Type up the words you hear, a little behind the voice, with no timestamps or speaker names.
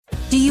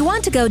Do you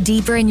want to go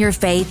deeper in your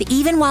faith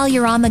even while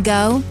you're on the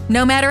go?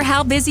 No matter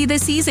how busy the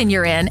season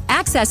you're in,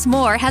 Access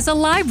More has a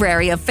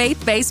library of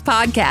faith-based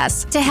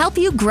podcasts to help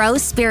you grow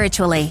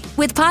spiritually.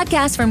 With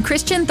podcasts from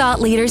Christian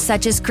thought leaders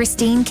such as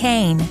Christine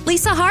Kane,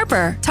 Lisa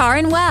Harper,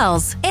 Taryn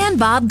Wells, and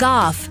Bob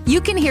Goff. You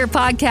can hear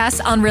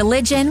podcasts on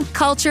religion,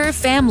 culture,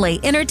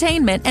 family,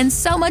 entertainment, and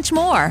so much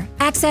more.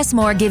 Access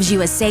More gives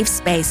you a safe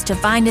space to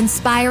find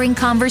inspiring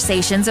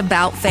conversations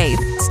about faith.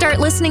 Start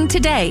listening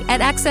today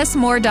at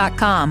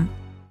accessmore.com.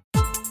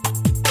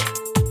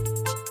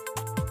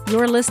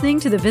 You're listening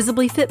to the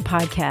Visibly Fit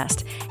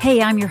podcast. Hey,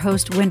 I'm your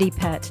host, Wendy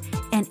Pett,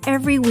 and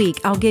every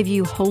week I'll give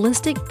you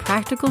holistic,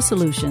 practical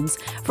solutions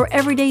for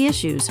everyday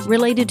issues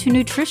related to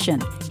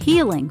nutrition,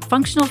 healing,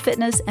 functional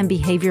fitness, and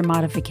behavior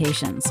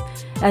modifications.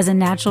 As a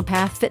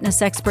naturopath,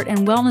 fitness expert,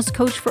 and wellness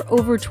coach for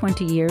over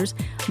 20 years,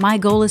 my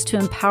goal is to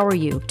empower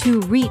you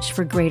to reach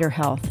for greater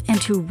health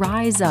and to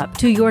rise up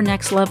to your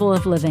next level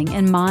of living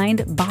in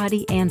mind,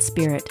 body, and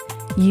spirit.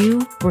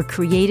 You were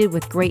created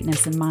with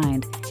greatness in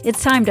mind.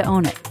 It's time to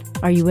own it.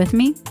 Are you with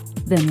me?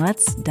 Then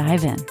let's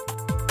dive in.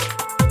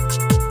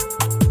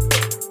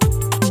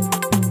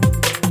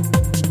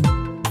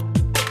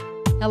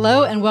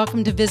 Hello and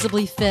welcome to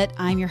Visibly Fit.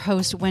 I'm your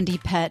host, Wendy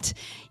Pett.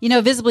 You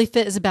know, Visibly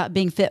Fit is about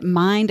being fit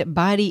mind,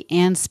 body,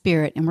 and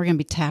spirit. And we're going to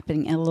be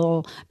tapping a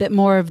little bit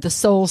more of the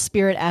soul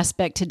spirit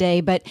aspect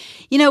today. But,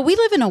 you know, we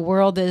live in a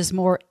world that is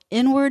more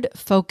inward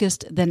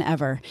focused than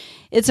ever.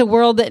 It's a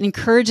world that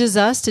encourages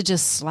us to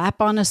just slap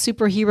on a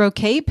superhero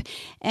cape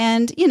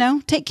and, you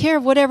know, take care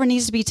of whatever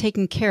needs to be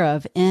taken care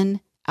of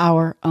in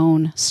our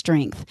own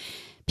strength.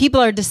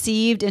 People are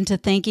deceived into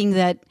thinking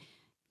that,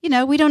 you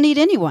know, we don't need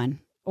anyone,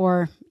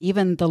 or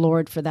even the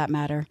Lord for that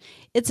matter.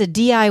 It's a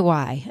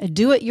DIY, a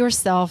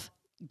do-it-yourself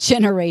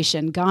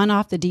generation gone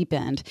off the deep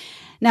end.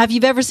 Now, if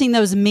you've ever seen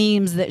those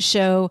memes that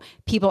show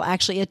people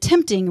actually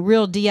attempting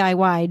real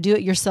DIY,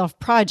 do-it-yourself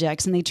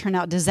projects, and they turn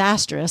out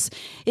disastrous,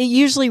 it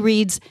usually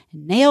reads,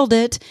 nailed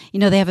it. You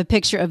know, they have a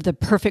picture of the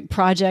perfect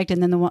project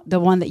and then the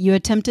one that you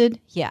attempted.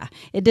 Yeah,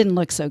 it didn't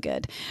look so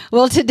good.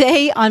 Well,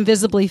 today on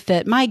Visibly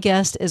Fit, my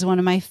guest is one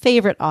of my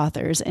favorite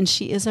authors, and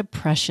she is a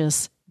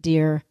precious,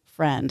 dear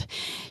friend.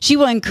 She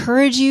will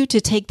encourage you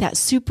to take that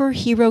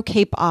superhero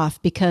cape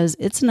off because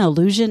it's an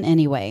illusion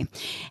anyway,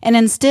 and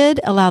instead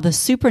allow the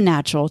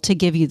supernatural to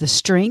give you the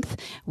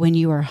strength when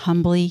you are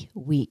humbly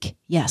weak.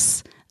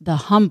 Yes, the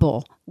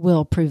humble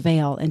will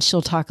prevail, and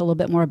she'll talk a little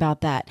bit more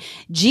about that.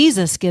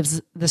 Jesus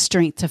gives the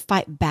strength to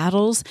fight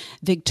battles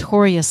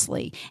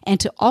victoriously and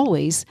to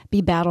always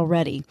be battle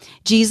ready.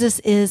 Jesus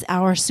is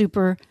our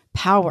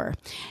superpower.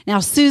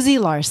 Now, Susie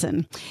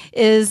Larson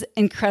is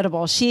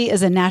incredible. She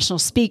is a national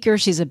speaker.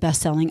 She's a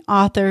best-selling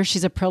author.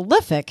 She's a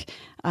prolific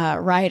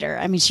writer.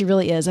 I mean, she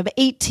really is, of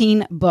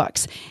 18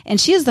 books. And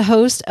she is the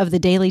host of the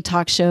daily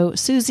talk show,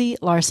 Susie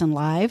Larson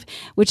Live,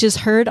 which is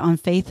heard on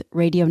Faith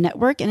Radio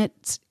Network. And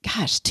it's,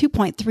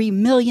 2.3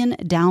 million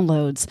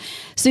downloads.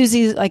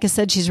 Susie, like I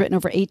said, she's written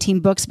over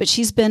 18 books, but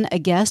she's been a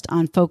guest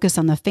on Focus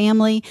on the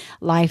Family,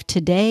 Life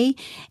Today,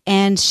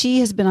 and she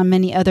has been on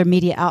many other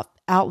media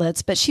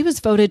outlets, but she was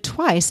voted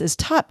twice as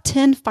top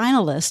 10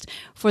 finalist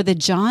for the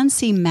John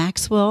C.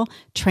 Maxwell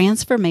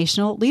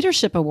Transformational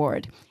Leadership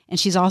Award. And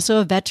she's also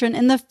a veteran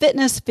in the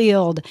fitness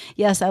field.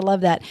 Yes, I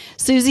love that.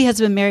 Susie has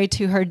been married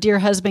to her dear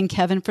husband,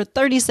 Kevin, for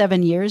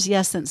 37 years.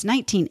 Yes, since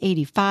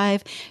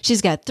 1985.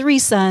 She's got 3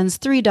 sons,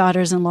 3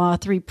 daughters-in-law,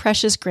 3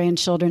 precious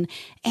grandchildren,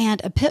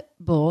 and a pit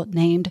bull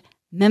named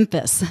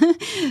Memphis.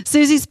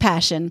 Susie's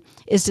passion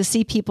is to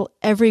see people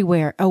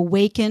everywhere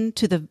awaken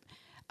to the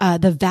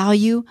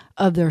value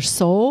of their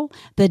soul,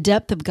 the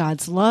depth of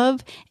God's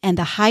love, and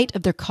the height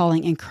of their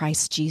calling in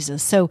Christ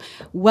Jesus. So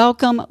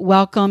welcome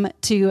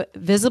to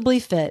Visibly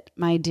Fit,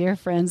 my dear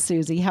friend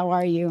Susie. How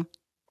are you?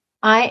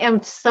 I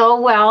am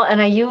so well,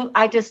 and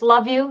I just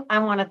love you. I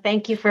want to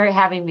thank you for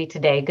having me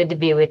today. Good to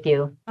be with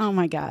you. Oh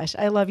my gosh,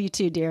 I love you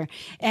too, dear.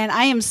 And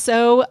I am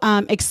so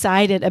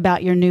excited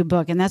about your new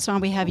book, and that's why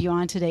we have you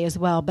on today as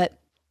well. But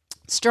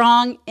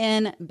Strong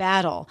in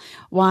Battle,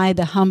 Why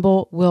the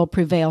Humble Will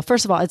Prevail.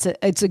 First of all,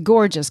 it's a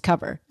gorgeous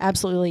cover.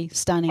 Absolutely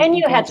stunning. And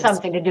you had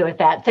something to do with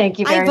that. Thank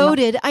you very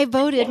much. I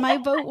voted. My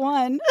vote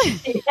won.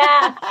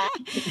 Yeah.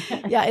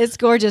 Yeah, it's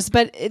gorgeous.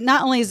 But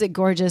not only is it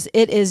gorgeous,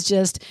 it is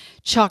just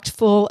chocked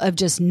full of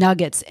just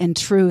nuggets and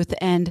truth.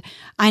 And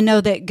I know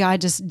that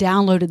God just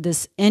downloaded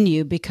this in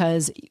you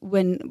because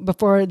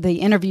before the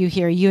interview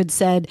here, you had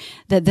said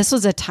that this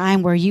was a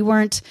time where you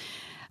weren't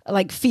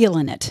like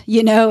feeling it,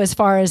 you know, as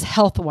far as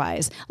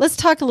health-wise. Let's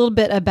talk a little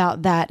bit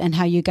about that and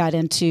how you got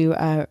into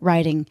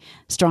writing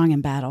Strong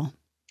in Battle.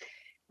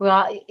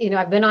 Well, you know,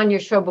 I've been on your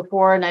show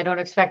before, and I don't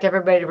expect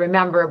everybody to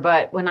remember,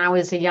 but when I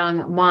was a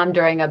young mom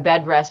during a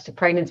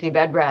pregnancy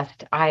bed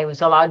rest, I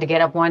was allowed to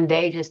get up one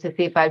day just to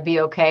see if I'd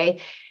be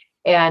okay,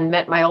 and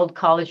met my old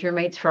college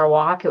roommates for a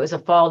walk. It was a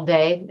fall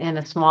day in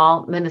a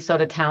small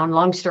Minnesota town.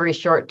 Long story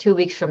short, 2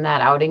 weeks from that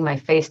outing, my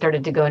face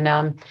started to go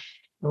numb.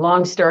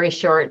 Long story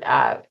short,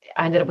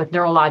 I ended up with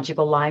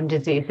neurological Lyme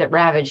disease that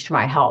ravaged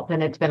my health.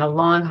 And it's been a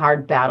long,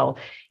 hard battle.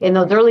 In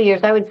those early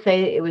years, I would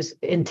say it was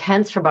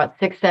intense for about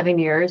 6-7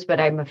 years, but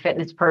I'm a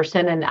fitness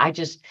person and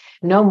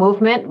no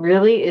movement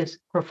really is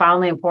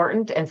profoundly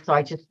important. And so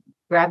I just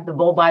grabbed the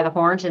bull by the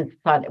horns and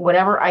thought,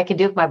 whatever I could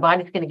do, if my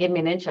body's going to give me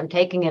an inch, I'm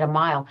taking it a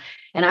mile.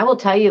 And I will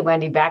tell you,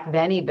 Wendy, back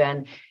then,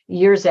 even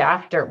years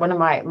after, one of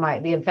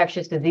the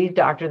infectious disease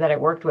doctor that I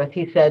worked with,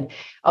 he said,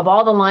 of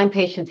all the Lyme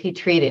patients he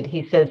treated,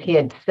 he says he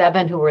had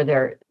 7 who were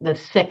the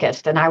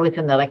sickest. And I was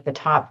in the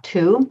top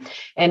 2.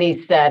 And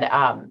he said,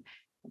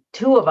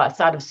 2 of us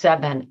out of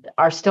 7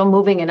 are still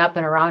moving and up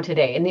and around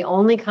today. And the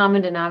only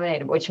common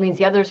denominator, which means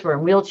the others were in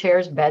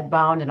wheelchairs,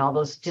 bedbound, and all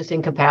those just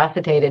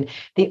incapacitated.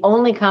 The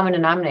only common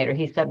denominator,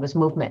 he said, was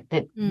movement,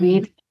 that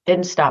we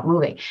didn't stop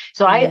moving.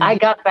 So I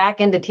got back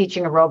into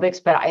teaching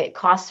aerobics, but it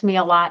cost me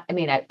a lot. I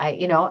mean,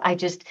 I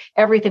just,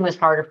 everything was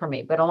harder for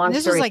me, but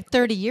this was like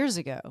 30 years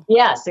ago.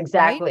 Yes,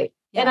 exactly. Right?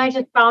 Yeah. And I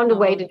just found a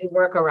way to do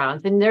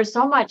workarounds. And there's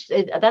so much,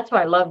 that's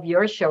why I love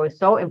your show. It's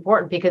so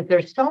important because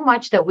there's so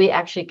much that we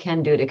actually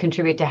can do to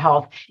contribute to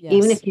health,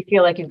 even if you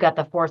feel like you've got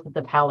the forces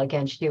of hell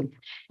against you.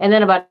 And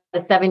then about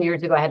 7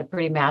 years ago, I had a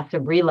pretty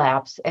massive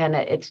relapse, and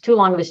it's too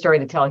long of a story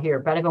to tell here,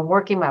 but I've been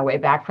working my way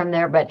back from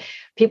there. But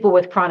people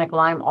with chronic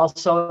Lyme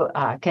also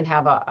can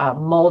have a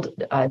mold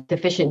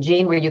deficient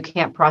gene where you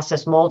can't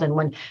process mold. And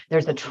when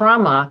there's a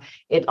trauma,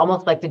 it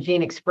almost like the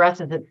gene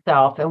expresses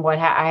itself. And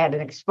I had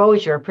an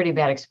exposure, a pretty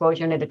bad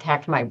exposure, and it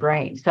attacked my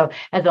brain. So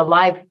as a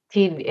live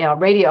TV,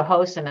 radio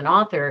host and an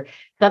author,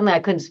 suddenly I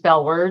couldn't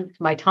spell words.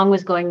 My tongue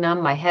was going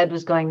numb. My head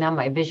was going numb.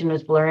 My vision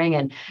was blurring.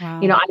 And,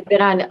 I've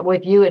been on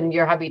with you and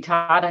your hubby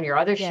Todd on your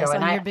other show.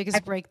 And your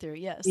biggest breakthrough.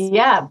 Yes.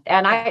 Yeah.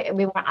 And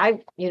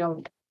I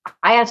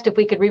asked if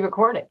we could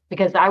re-record it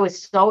because I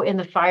was so in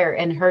the fire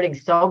and hurting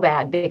so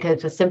bad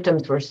because the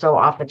symptoms were so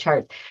off the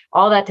charts.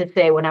 All that to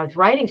say, when I was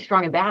writing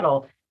Strong in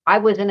Battle, I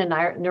was in a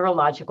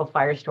neurological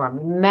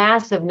firestorm,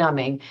 massive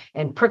numbing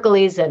and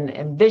pricklies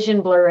and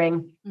vision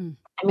blurring.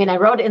 I mean, I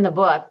wrote in the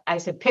book, I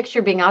said,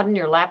 picture being out on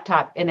your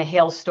laptop in a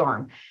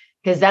hailstorm,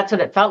 because that's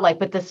what it felt like.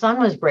 But the sun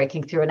was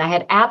breaking through and I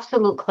had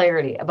absolute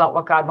clarity about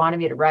what God wanted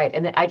me to write.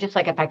 And I just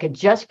if I could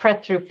just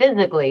press through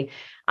physically,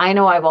 I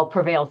know I will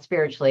prevail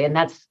spiritually. And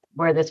that's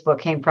where this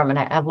book came from. And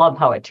I love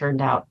how it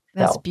turned out.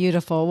 That's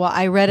beautiful. Well,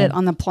 I read it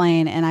on the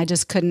plane and I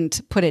just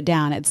couldn't put it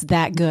down. It's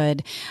that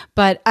good.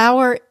 But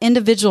our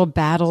individual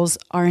battles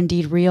are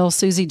indeed real,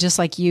 Susie, just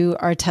like you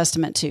are a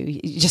testament to,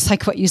 just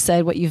like what you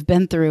said, what you've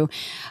been through.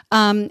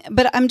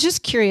 But I'm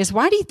just curious,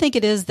 why do you think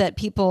it is that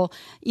people,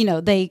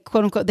 they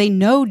quote unquote, they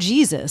know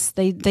Jesus,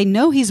 they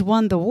know he's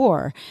won the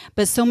war,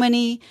 but so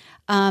many,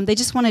 they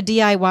just want to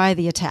DIY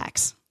the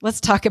attacks.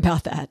 Let's talk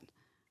about that.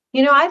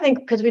 I think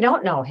because we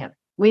don't know him.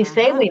 We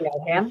say we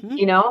know him,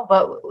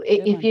 but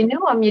if you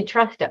knew him, you'd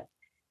trust him.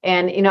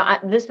 And,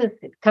 this is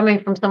coming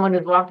from someone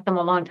who's walked with him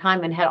a long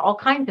time and had all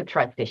kinds of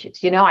trust issues.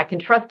 I can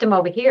trust him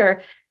over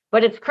here,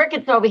 but it's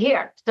crickets over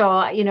here. So,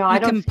 I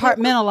don't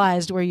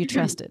compartmentalized where you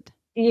trusted.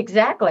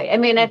 Exactly. I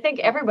mean, I think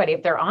everybody,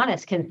 if they're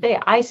honest, can say,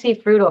 I see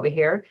fruit over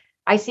here.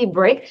 I see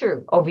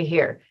breakthrough over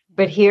here,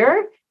 but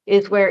here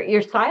is where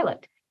you're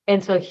silent.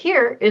 And so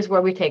here is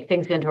where we take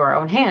things into our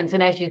own hands.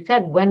 And as you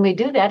said, when we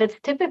do that, it's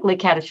typically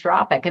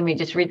catastrophic. I mean,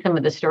 just read some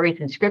of the stories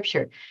in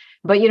scripture.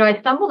 But, I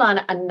stumbled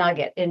on a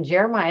nugget in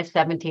Jeremiah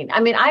 17.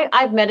 I mean,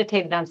 I've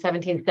meditated on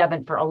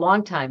 17:7 for a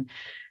long time.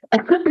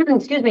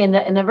 Excuse me. In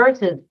the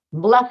verses,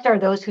 blessed are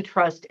those who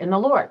trust in the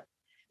Lord.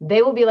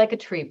 They will be like a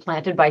tree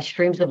planted by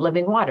streams of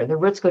living water. The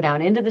roots go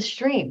down into the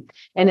stream.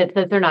 And it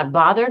says they're not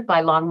bothered by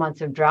long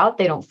months of drought.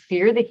 They don't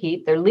fear the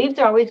heat. Their leaves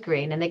are always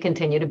green and they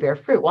continue to bear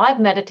fruit. Well, I've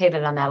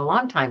meditated on that a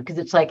long time because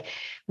it's like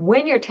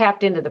when you're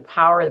tapped into the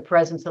power, the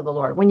presence of the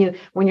Lord,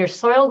 when your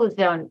soil goes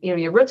down,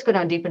 your roots go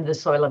down deep into the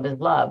soil of his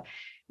love,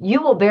 you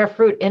will bear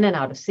fruit in and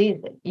out of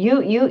season.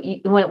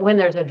 When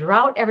there's a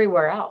drought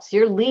everywhere else,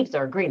 your leaves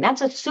are green. That's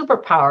a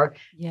superpower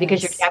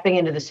because you're tapping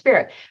into the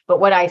spirit.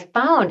 But what I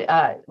found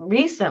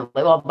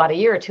recently, about a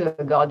year or two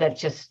ago, that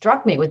just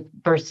struck me with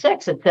verse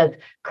 6, it says,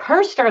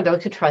 cursed are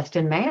those who trust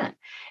in man.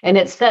 And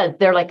it says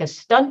they're like a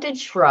stunted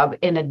shrub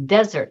in a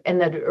desert. And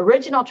the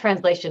original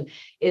translation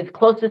is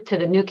closest to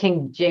the New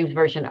King James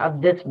Version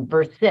of this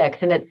verse 6.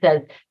 And it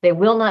says, they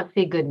will not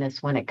see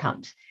goodness when it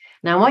comes.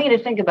 Now, I want you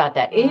to think about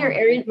that. In your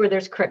areas where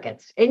there's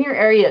crickets, in your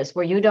areas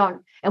where you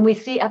don't, and we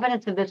see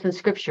evidence of this in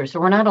scripture, so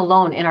we're not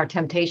alone in our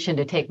temptation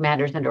to take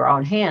matters into our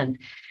own hands.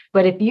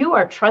 But if you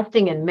are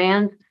trusting in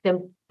man's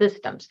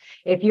systems,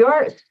 if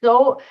you're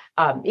so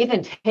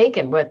even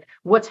taken with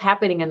what's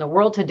happening in the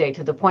world today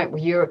to the point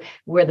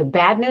where the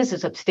bad news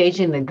is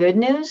upstaging the good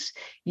news,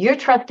 you're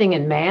trusting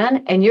in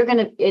man and you're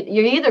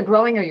either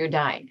growing or you're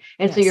dying.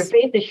 And so your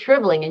faith is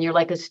shriveling and you're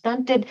like a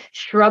stunted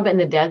shrub in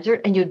the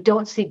desert and you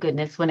don't see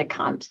goodness when it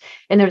comes.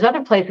 And there's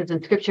other places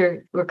in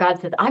scripture where God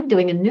says, I'm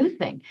doing a new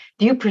thing.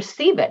 Do you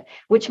perceive it?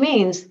 Which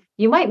means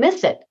you might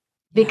miss it.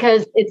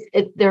 Because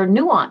they're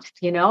nuanced,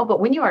 but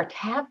when you are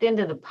tapped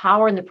into the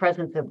power and the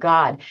presence of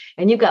God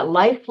and you've got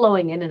life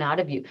flowing in and out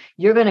of you,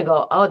 you're going to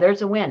go, oh,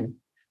 there's a win.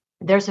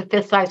 there's a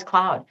fist-sized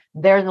cloud.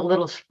 There's a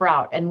little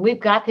sprout. And we've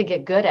got to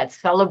get good at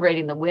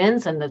celebrating the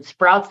wins and the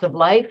sprouts of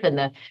life and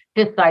the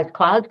fist-sized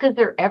clouds, because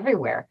they're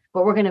everywhere.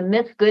 But we're going to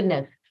miss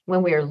goodness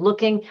when we are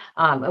looking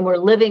and we're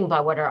living by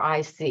what our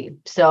eyes see.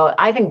 So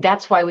I think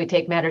that's why we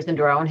take matters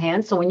into our own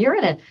hands. So when you're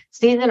in a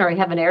season or you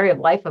have an area of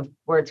life of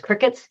where it's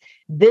crickets,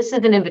 this is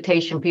an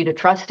invitation for you to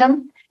trust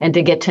him and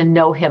to get to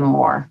know him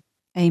more.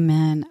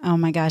 Amen. Oh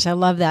my gosh, I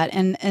love that,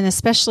 and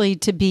especially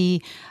to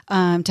be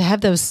to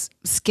have those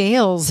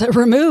scales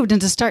removed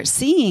and to start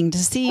seeing, to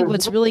see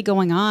what's really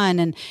going on,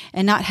 and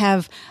not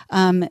have,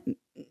 I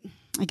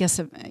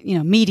guess,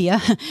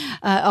 media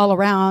all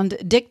around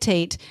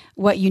dictate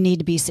what you need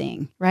to be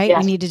seeing. Right?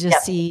 Yes. We need to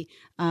just see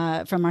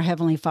from our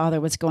Heavenly Father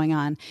what's going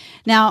on.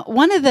 Now,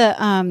 one of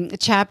the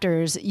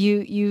chapters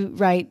you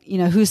write,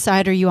 whose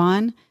side are you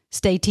on?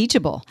 Stay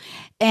teachable.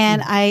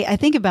 And I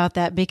think about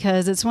that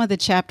because it's one of the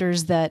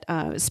chapters that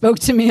spoke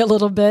to me a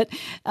little bit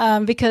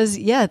because,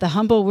 the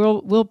humble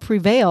will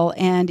prevail,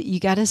 and you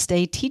got to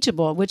stay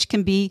teachable, which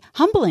can be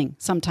humbling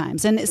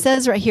sometimes. And it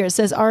says right here,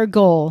 our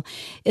goal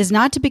is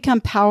not to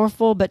become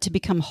powerful, but to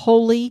become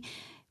holy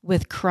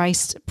with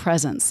Christ's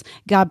presence.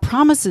 God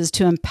promises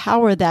to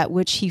empower that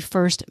which he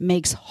first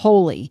makes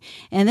holy.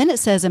 And then it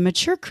says a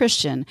mature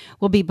Christian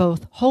will be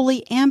both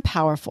holy and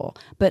powerful,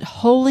 but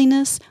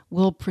holiness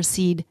will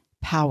precede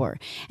power.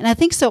 And I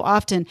think so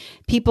often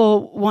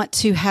people want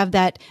to have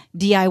that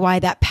DIY,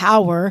 that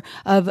power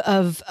of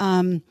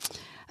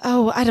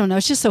I don't know,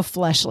 it's just so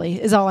fleshly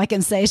is all I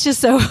can say. It's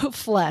just so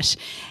flesh.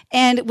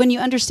 And when you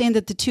understand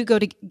that the two go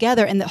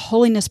together and that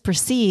holiness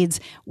precedes,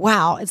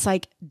 wow, it's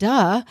like,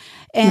 duh.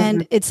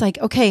 And it's like,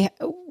 okay,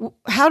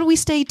 how do we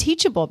stay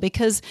teachable?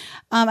 Because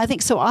I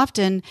think so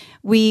often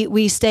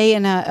we stay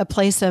in a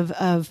place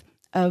of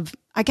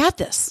I got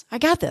this. I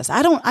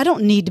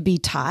don't need to be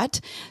taught.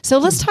 So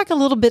let's talk a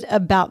little bit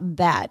about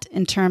that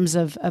in terms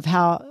of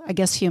how I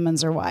guess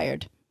humans are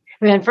wired.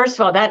 And first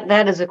of all,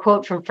 that is a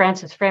quote from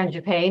Francis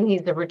Frangipane.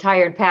 He's a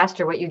retired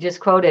pastor, what you just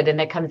quoted, and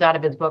it comes out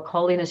of his book,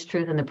 Holiness,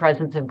 Truth, and the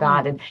Presence of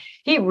God. And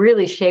he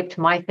really shaped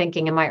my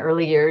thinking in my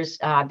early years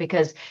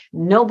because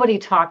nobody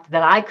talked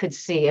that I could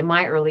see in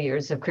my early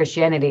years of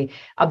Christianity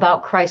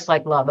about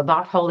Christ-like love,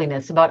 about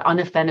holiness, about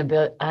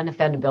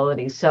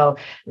unoffendability. So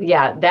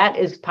yeah, that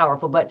is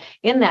powerful. But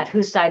in that,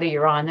 whose side are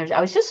you on?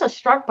 I was just so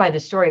struck by the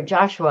story of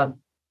Joshua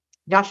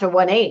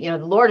 1:8,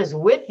 the Lord is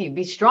with you.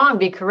 Be strong,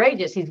 be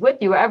courageous. He's with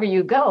you wherever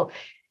you go.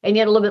 And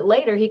yet a little bit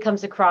later, he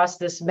comes across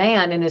this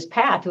man in his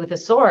path with a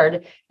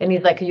sword. And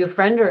he's like, are you a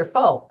friend or a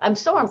foe? I'm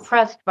so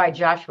impressed by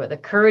Joshua, the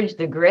courage,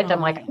 the grit. I'm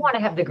like, I want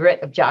to have the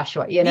grit of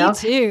Joshua, Me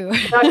too.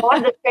 So I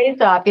wanted to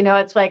face off,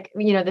 it's like,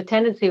 the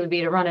tendency would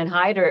be to run and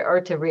hide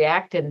or to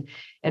react and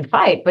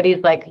fight. But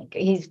he's like,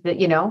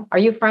 are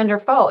you friend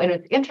or foe? And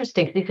it's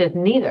interesting. He says,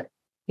 neither.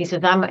 He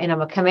says, I'm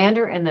a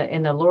commander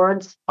in the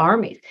Lord's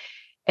armies.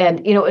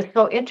 And, it's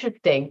so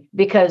interesting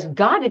because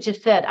God had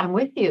just said, I'm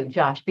with you,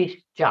 Josh.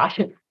 Josh,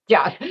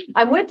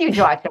 I'm with you,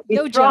 Josh.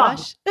 Go,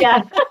 Josh.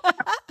 Yeah.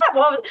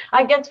 Well,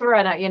 I guess we're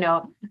on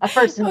a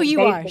person. Oh,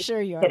 you are. Sure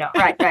you are.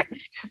 Right.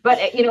 But,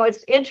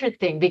 it's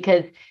interesting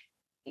because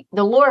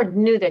the Lord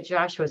knew that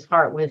Joshua's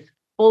heart was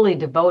fully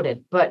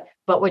devoted. But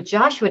what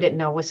Joshua didn't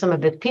know was some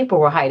of his people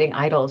were hiding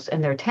idols in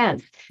their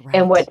tents. Right.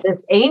 And what this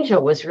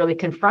angel was really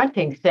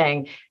confronting,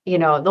 saying,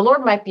 the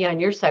Lord might be on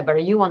your side, but are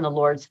you on the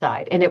Lord's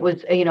side? And it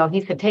was,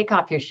 he said, take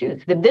off your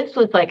shoes. This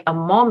was like a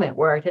moment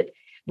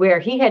where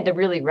he had to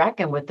really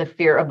reckon with the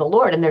fear of the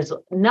Lord. And there's a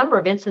number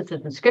of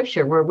instances in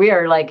scripture where we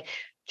are like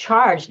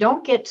charged.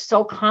 Don't get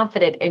so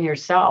confident in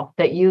yourself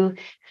that you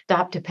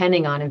stop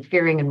depending on and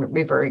fearing and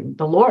revering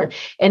the Lord.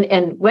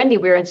 And Wendy,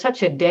 we're in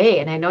such a day,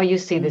 and I know you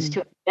see this too.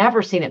 I've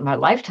never seen it in my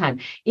lifetime,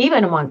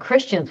 even among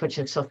Christians, which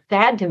is so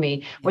sad to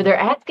me, where they're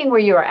asking where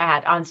you are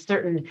at on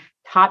certain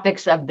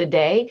topics of the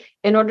day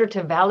in order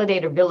to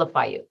validate or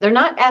vilify you. They're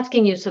not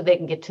asking you so they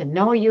can get to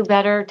know you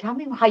better. Tell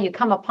me how you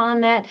come upon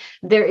that.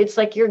 It's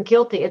like you're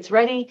guilty. It's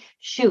ready,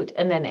 shoot,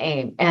 and then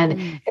aim.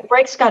 And it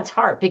breaks God's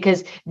heart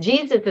because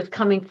Jesus is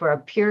coming for a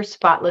pure,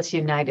 spotless,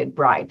 united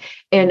bride.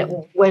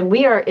 And when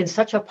we are in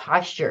such a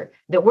posture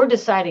that we're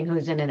deciding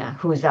who's in and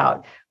who's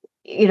out,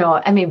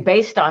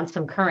 based on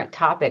some current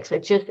topics,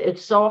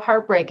 it's so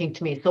heartbreaking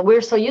to me. So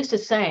we're so used to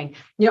saying,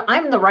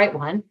 I'm the right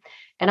one,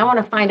 and I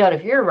want to find out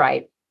if you're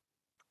right.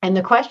 And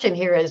the question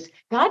here is,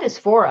 God is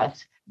for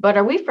us, but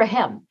are we for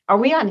him? Are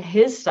we on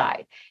his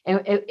side?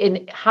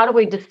 And how do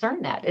we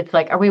discern that? It's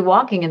like, are we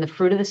walking in the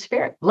fruit of the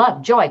Spirit?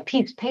 Love, joy,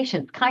 peace,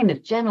 patience, kindness,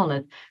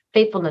 gentleness,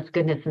 faithfulness,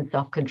 goodness, and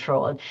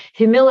self-control. And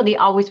humility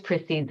always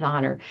precedes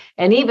honor.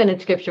 And even in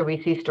scripture,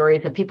 we see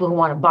stories of people who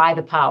want to buy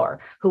the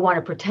power, who want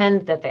to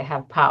pretend that they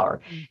have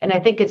power. And I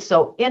think it's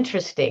so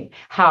interesting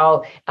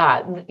how,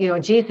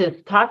 Jesus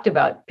talked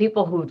about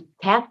people who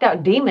cast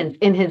out demons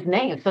in his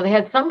name. So they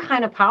had some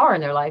kind of power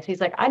in their lives. He's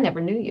like, I never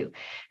knew you.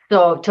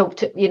 So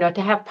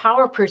to have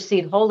power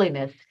precede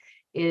holiness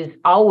is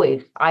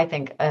always, I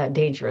think, a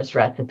dangerous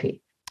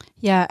recipe.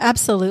 Yeah,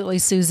 absolutely,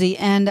 Susie.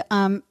 And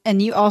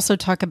you also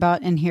talk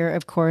about in here,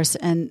 of course,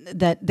 and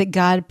that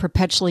God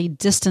perpetually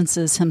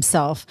distances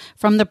himself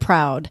from the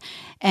proud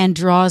and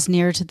draws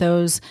near to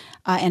those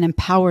and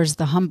empowers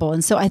the humble.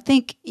 And so I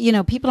think,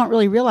 people don't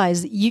really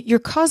realize you're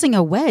causing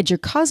a wedge, you're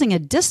causing a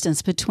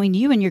distance between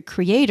you and your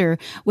creator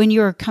when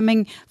you're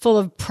coming full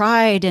of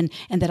pride and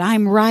that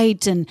I'm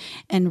right and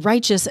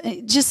righteous.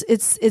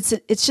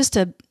 It's just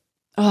a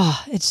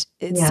it's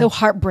so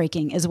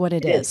heartbreaking is what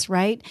it is,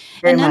 right?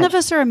 Very and none much. of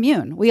us are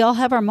immune. We all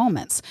have our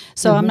moments.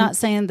 So I'm not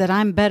saying that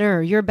I'm better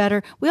or you're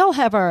better. We all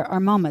have our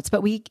moments,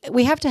 but we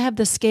have to have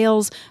the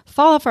scales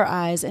fall off our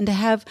eyes and to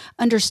have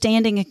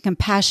understanding and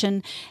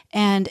compassion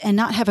and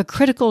not have a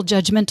critical,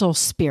 judgmental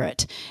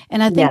spirit.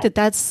 And I think that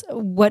that's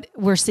what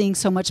we're seeing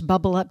so much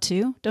bubble up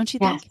too, don't you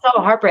think?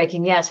 So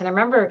heartbreaking, yes. And I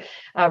remember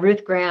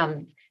Ruth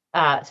Graham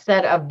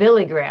said of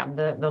Billy Graham,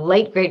 the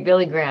late great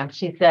Billy Graham,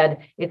 she said,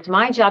 "It's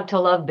my job to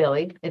love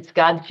Billy. It's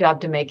God's job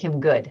to make him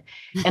good."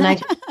 And I,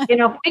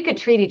 if we could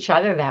treat each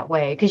other that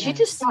way, because you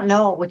just don't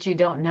know what you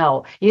don't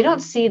know. You don't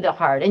see the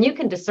heart, and you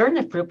can discern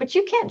the fruit, but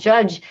you can't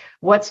judge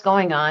what's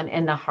going on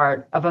in the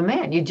heart of a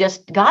man.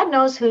 God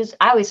knows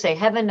I always say,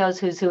 heaven knows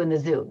who's who in the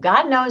zoo.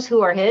 God knows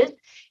who are his.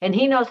 And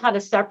he knows how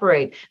to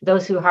separate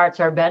those whose hearts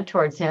are bent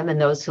towards him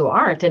and those who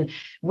aren't. And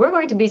we're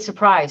going to be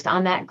surprised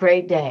on that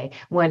great day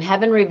when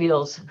heaven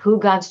reveals who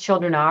God's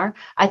children are.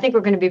 I think we're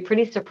going to be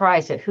pretty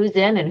surprised at who's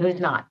in and who's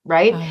not,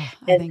 right?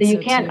 And so you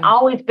can't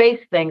always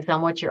base things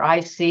on what your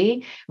eyes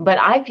see. But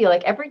I feel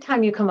like every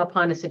time you come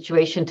upon a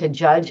situation to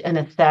judge and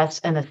assess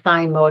and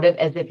assign motive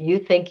as if you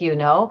think you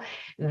know,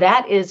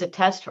 that is a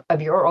test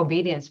of your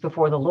obedience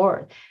before the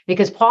Lord.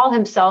 Because Paul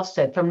himself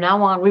said, from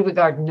now on, we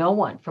regard no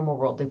one from a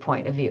worldly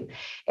point of view.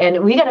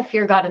 And we got to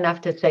fear God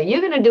enough to say, you're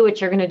going to do what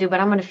you're going to do, but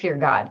I'm going to fear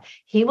God.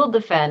 He will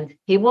defend.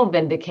 He will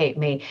vindicate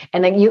me.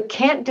 And then you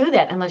can't do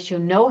that unless you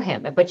know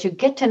him, but you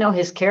get to know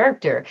his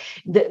character.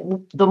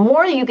 The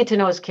more you get to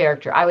know his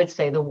character, I would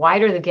say, the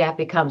wider the gap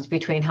becomes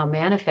between how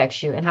man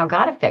affects you and how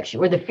God affects you,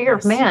 where the fear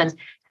of man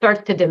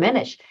starts to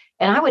diminish.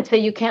 And I would say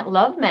you can't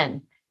love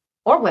men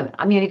or women.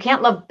 I mean, you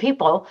can't love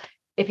people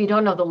if you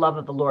don't know the love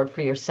of the Lord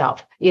for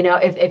yourself.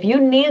 If you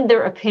need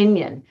their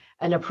opinion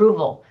and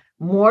approval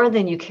more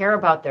than you care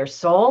about their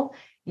soul,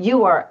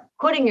 you are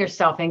putting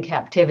yourself in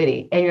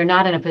captivity and you're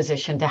not in a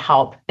position to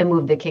help and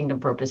move the kingdom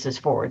purposes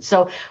forward.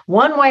 So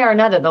one way or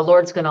another, the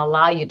Lord's going to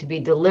allow you to be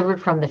delivered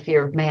from the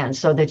fear of man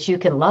so that you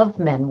can love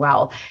men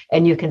well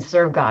and you can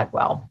serve God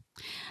well.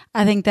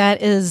 I think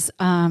that is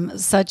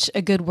such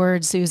a good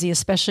word, Susie,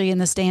 especially in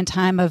this day and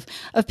time of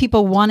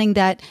people wanting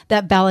that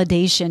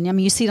validation. I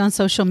mean, you see it on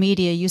social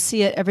media, you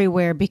see it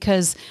everywhere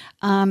because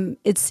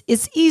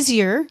it's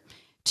easier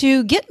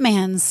to get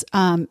man's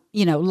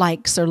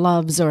likes or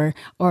loves or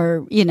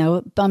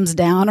thumbs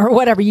down or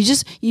whatever.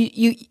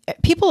 You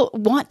people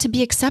want to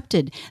be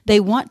accepted.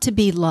 They want to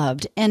be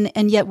loved,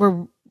 and yet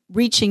we're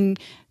reaching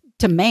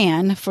to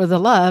man for the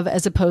love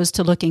as opposed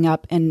to looking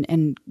up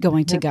and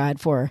going to God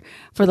for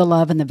the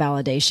love and the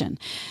validation.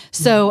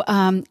 So,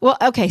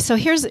 so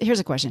here's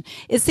a question.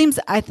 It seems,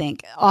 I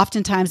think,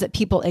 oftentimes that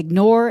people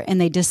ignore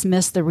and they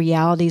dismiss the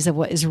realities of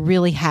what is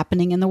really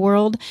happening in the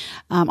world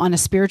on a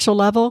spiritual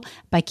level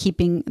by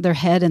keeping their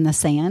head in the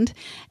sand.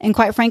 And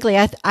quite frankly,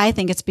 I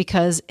think it's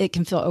because it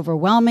can feel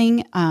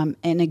overwhelming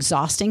and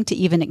exhausting to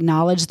even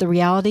acknowledge the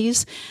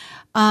realities.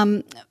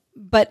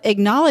 But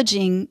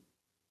acknowledging,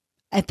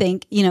 I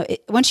think,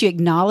 once you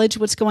acknowledge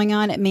what's going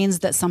on, it means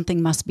that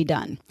something must be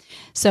done.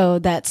 So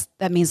that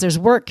means there's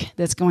work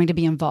that's going to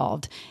be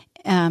involved,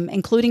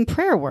 including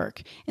prayer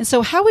work. And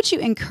so how would you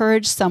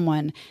encourage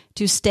someone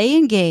to stay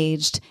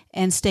engaged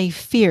and stay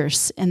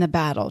fierce in the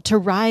battle, to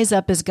rise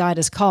up as God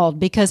has called?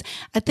 Because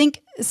I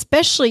think,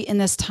 especially in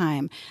this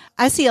time,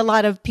 I see a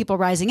lot of people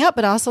rising up,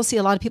 but I also see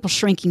a lot of people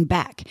shrinking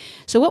back.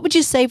 So what would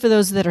you say for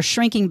those that are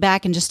shrinking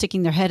back and just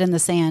sticking their head in the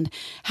sand,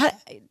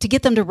 to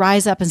get them to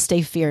rise up and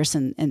stay fierce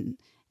and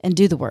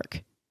do the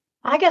work?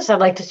 I guess I'd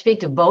like to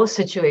speak to both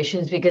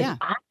situations because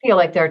I feel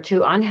like there are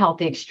two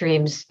unhealthy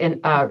extremes in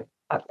our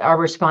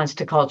response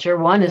to culture.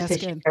 One is to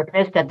shake their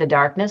fist at the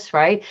darkness,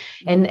 right?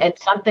 And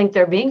some think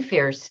they're being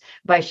fierce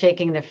by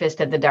shaking their fist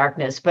at the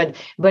darkness. But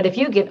if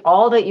you give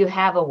all that you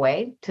have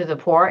away to the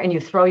poor and you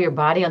throw your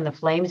body on the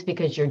flames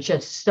because you're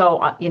just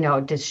so,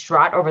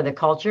 distraught over the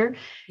culture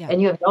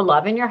and you have no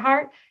love in your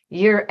heart,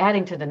 you're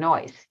adding to the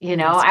noise.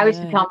 I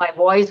used to tell my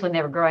boys when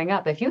they were growing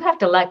up, if you have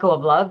to let go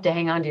of love to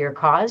hang on to your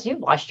cause, you've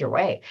lost your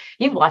way.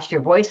 You've lost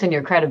your voice and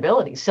your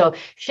credibility. So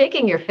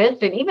shaking your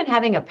fist and even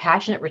having a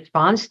passionate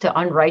response to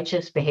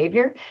unrighteous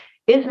behavior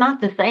is not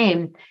the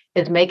same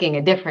as making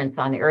a difference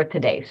on the earth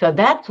today. So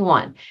that's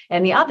one.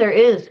 And the other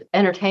is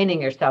entertaining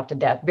yourself to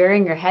death,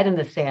 burying your head in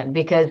the sand,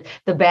 because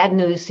the bad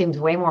news seems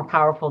way more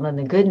powerful than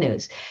the good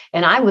news.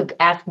 And I would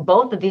ask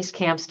both of these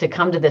camps to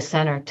come to the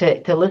center,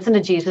 to listen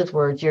to Jesus'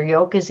 words. Your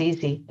yoke is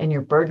easy and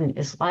your burden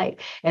is light.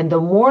 And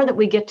the more that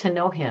we get to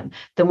know him,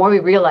 the more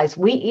we realize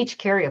we each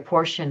carry a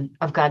portion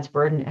of God's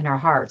burden in our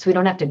hearts. We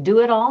don't have to do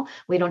it all.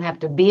 We don't have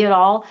to be it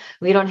all.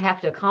 We don't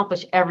have to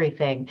accomplish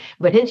everything.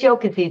 But his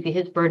yoke is easy.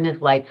 His burden is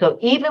light. So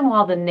even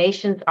while the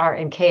nations are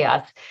in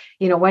chaos.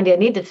 Wendy, I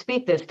need to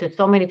speak this to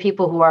so many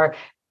people who are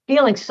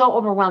feeling so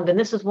overwhelmed. And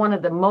this is one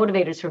of the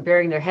motivators for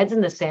burying their heads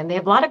in the sand. They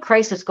have a lot of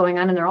crisis going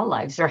on in their own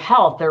lives, their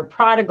health, their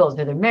prodigals,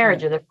 or their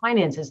marriage, or their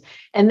finances.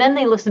 And then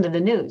they listen to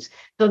the news.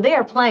 So they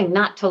are playing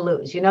not to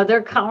lose.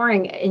 They're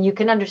cowering, and you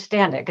can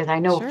understand it because I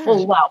know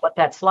full well what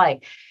that's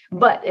like.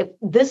 But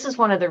this is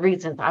one of the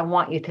reasons I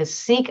want you to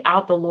seek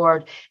out the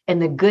Lord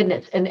and the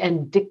goodness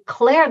and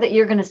declare that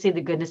you're going to see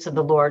the goodness of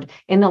the Lord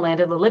in the land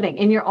of the living,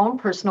 in your own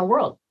personal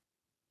world.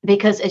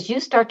 Because as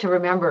you start to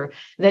remember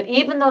that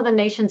even though the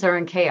nations are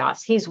in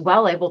chaos, he's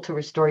well able to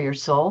restore your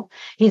soul.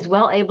 He's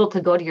well able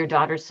to go to your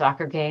daughter's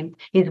soccer game.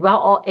 He's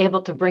well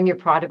able to bring your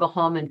prodigal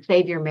home and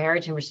save your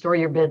marriage and restore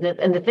your business.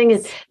 And the thing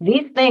is,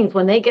 these things,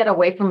 when they get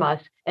away from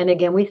us, and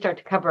again, we start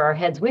to cover our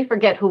heads, we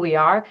forget who we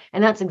are.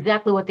 And that's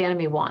exactly what the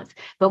enemy wants.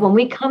 But when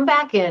we come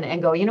back in and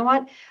go, you know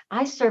what?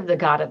 I serve the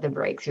God of the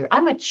breakthrough.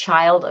 I'm a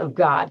child of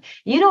God.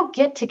 You don't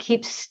get to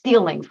keep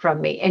stealing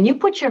from me. And you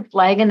put your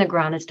flag in the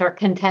ground and start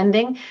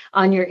contending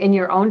in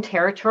your own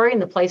territory, in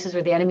the places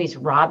where the enemy's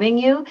robbing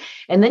you.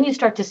 And then you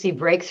start to see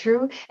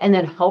breakthrough, and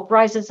then hope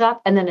rises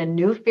up, and then a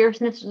new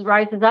fierceness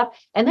rises up.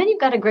 And then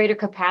you've got a greater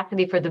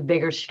capacity for the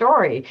bigger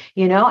story.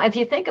 If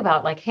you think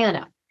about like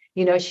Hannah,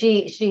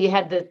 she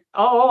had this,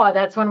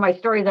 that's one of my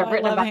stories I've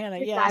written about. Hannah,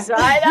 yes.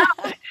 I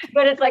know.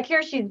 But it's like,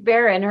 here she's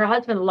barren. Her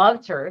husband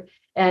loves her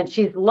and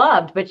she's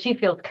loved, but she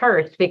feels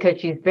cursed because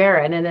she's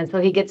barren. And then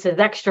so he gets his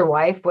extra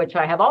wife, which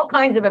I have all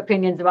kinds of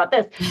opinions about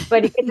this,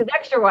 but he gets his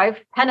extra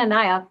wife,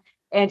 Peninnah,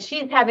 and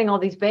she's having all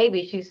these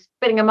babies. She's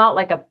spitting them out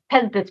like a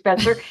Pez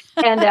dispenser.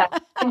 And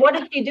what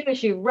does she do?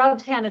 She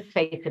rubs Hannah's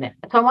face in it.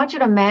 So I want you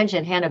to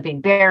imagine Hannah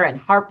being barren,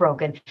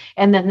 heartbroken,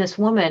 and then this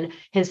woman,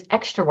 his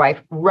extra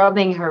wife,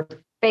 rubbing her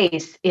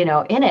face, in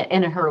it,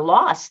 in her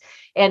loss.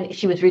 And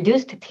she was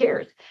reduced to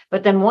tears.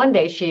 But then one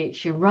day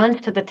she runs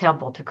to the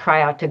temple to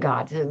cry out to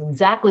God. This is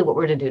exactly what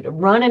we're to do, to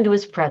run into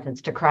his presence,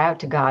 to cry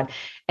out to God.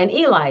 And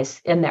Eli's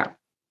in there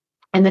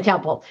in the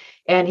temple.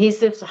 And he's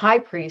this high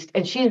priest,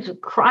 and she's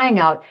crying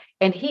out,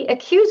 and he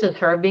accuses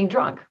her of being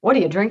drunk. What are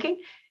you drinking?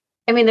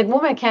 I mean, the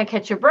woman can't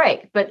catch a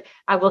break. But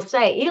I will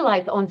say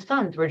Eli's own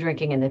sons were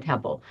drinking in the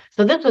temple.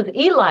 So this was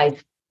Eli's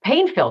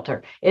pain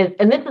filter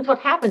and this is what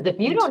happens if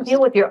you don't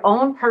deal with your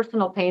own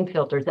personal pain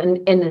filters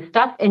and the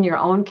stuff in your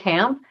own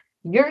camp.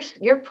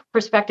 Your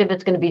perspective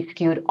is going to be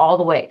skewed all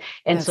the way.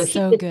 And That's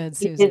so good,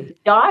 Susie. his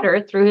daughter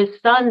through his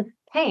son's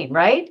pain,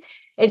 right?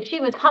 And she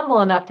was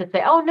humble enough to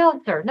say, "Oh no,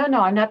 sir, no,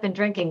 I've not been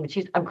drinking." But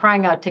I'm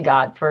crying out to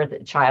God for the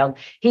child.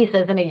 He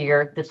says, "In a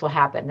year, this will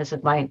happen." This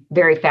is my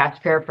very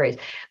fast paraphrase.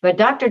 But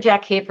Dr.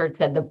 Jack Hayford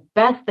said the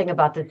best thing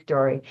about this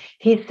story.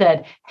 He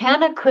said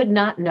Hannah could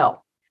not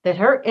know that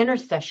her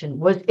intercession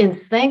was in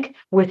sync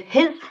with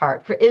his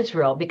heart for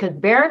Israel, because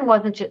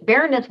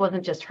barrenness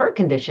wasn't just her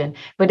condition,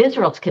 but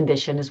Israel's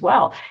condition as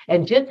well.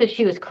 And just as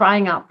she was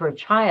crying out for a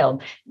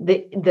child,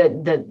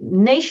 the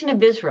nation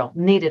of Israel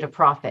needed a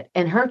prophet,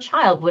 and her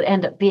child would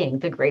end up being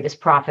the greatest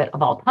prophet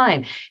of all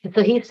time. And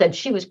so he said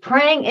she was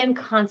praying in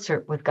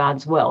concert with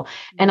God's will.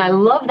 And I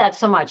love that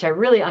so much. I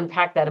really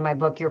unpacked that in my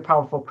book, Your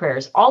Powerful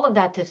Prayers. All of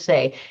that to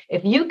say,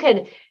 if you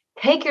could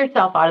take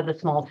yourself out of the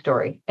small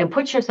story and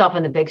put yourself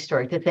in the big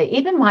story, to say,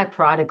 even my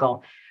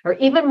prodigal, or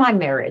even my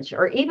marriage,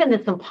 or even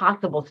this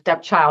impossible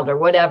stepchild, or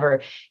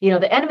whatever,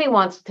 the enemy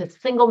wants to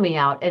single me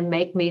out and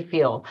make me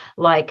feel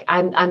like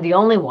I'm the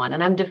only one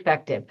and I'm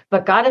defective.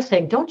 But God is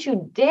saying, don't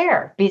you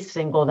dare be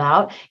singled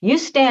out. You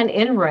stand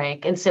in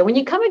rank and say, when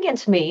you come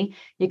against me,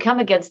 you come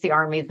against the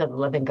armies of the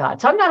living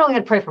God. So I'm not only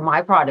going to pray for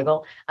my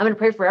prodigal, I'm going to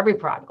pray for every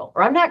prodigal.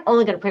 Or I'm not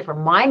only going to pray for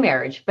my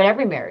marriage, but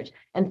every marriage.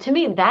 And to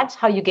me, that's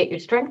how you get your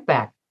strength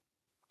back.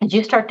 As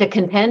you start to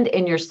contend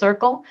in your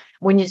circle,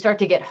 when you start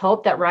to get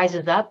hope that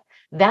rises up,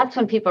 that's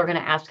when people are going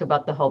to ask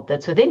about the hope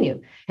that's within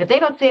you. If they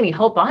don't see any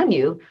hope on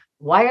you,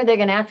 why are they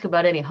going to ask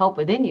about any hope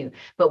within you?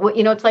 But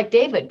it's like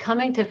David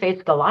coming to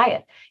face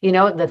Goliath.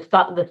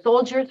 The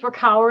soldiers were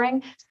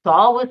cowering,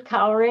 Saul was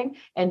cowering,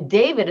 and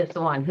David is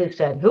the one who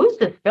said, "Who's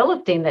this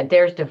Philistine that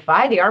dares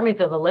defy the armies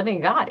of the living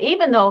God?"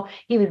 Even though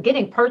he was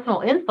getting personal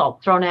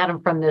insults thrown at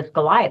him from this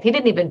Goliath, he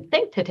didn't even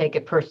think to take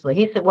it personally.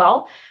 He said,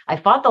 "Well, I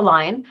fought the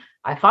lion,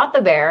 I fought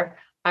the bear.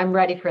 I'm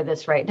ready for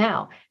this right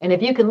now." And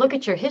if you can look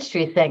at your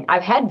history saying,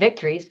 I've had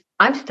victories,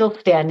 I'm still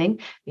standing.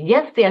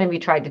 Yes, the enemy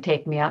tried to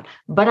take me out,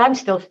 but I'm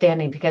still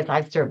standing because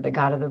I serve the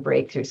God of the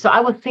breakthrough. So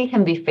I will see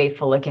him be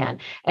faithful again.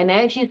 And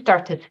as you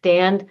start to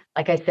stand,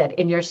 like I said,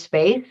 in your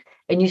space,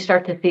 and you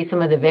start to see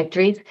some of the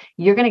victories,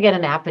 you're going to get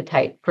an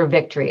appetite for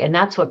victory. And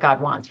that's what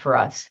God wants for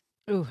us.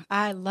 Ooh,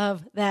 I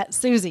love that,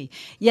 Susie.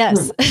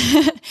 Yes,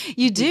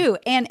 you do.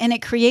 And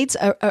it creates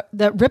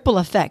the ripple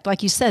effect.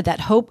 Like you said, that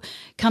hope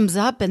comes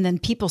up and then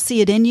people see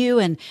it in you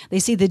and they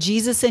see the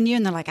Jesus in you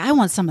and they're like, I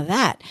want some of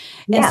that.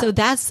 Yeah. And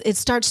so it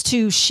starts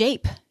to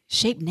shape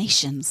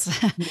nations,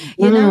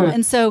 know?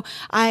 And so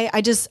I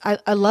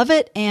love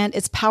it, and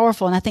it's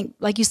powerful. And I think,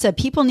 like you said,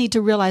 people need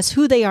to realize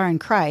who they are in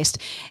Christ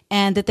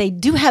and that they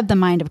do have the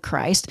mind of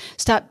Christ.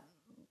 Stop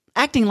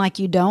acting like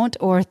you don't,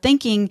 or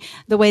thinking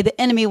the way the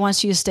enemy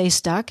wants you to stay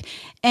stuck,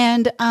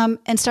 and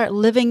start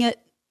living it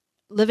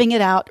living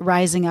it out,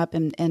 rising up,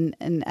 and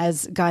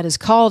as God has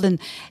called.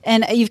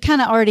 And you've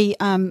kind of already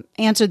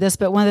answered this,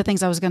 but one of the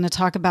things I was going to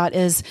talk about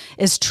is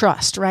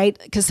trust, right?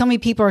 Because so many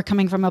people are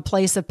coming from a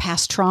place of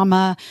past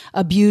trauma,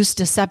 abuse,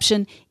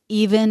 deception,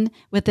 even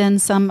within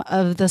some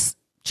of the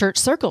church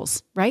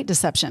circles, right?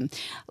 Deception,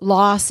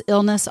 loss,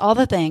 illness, all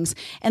the things.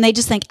 And they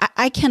just think,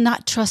 I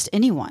cannot trust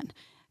anyone.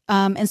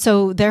 And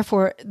so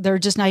therefore, they're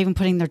just not even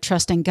putting their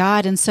trust in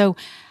God. And so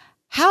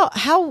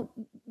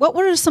what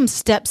are some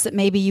steps that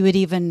maybe you would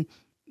even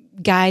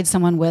guide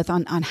someone with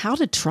on how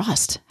to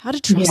trust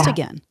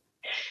again?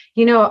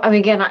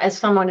 Again, as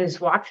someone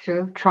who's walked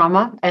through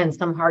trauma and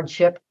some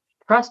hardship,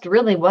 trust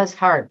really was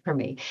hard for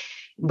me.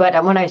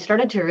 But when I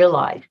started to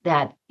realize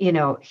that,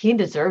 he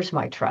deserves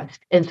my trust.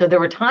 And so there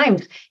were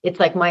times it's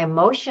like my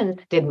emotions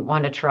didn't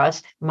want to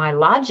trust. My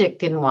logic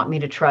didn't want me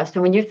to trust.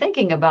 And when you're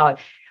thinking about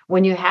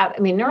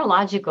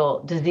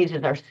neurological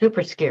diseases are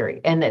super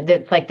scary. And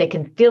it's like they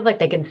can feel like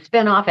they can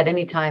spin off at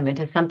any time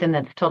into something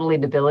that's totally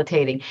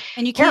debilitating.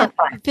 And you can't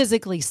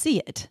physically see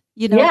it.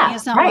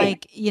 It's not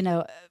like,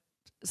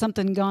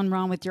 something gone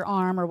wrong with your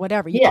arm or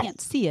whatever. You can't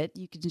see it.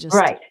 You can just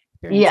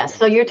Yes.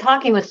 So you're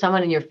talking with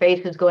someone and your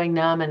face is going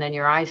numb, and then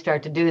your eyes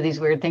start to do these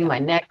weird things. My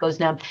neck goes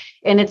numb,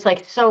 and it's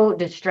like so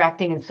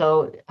distracting and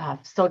so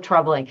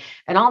troubling.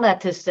 And all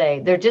that to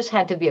say, there just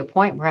had to be a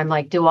point where I'm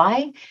like, do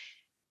I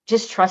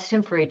just trust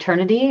him for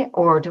eternity,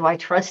 or do I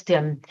trust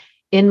him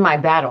in my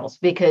battles?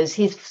 Because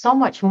he's so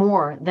much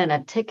more than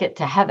a ticket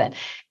to heaven.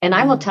 And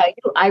I will tell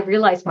you, I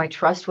realized my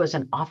trust was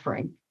an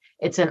offering.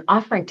 It's an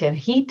offering to him.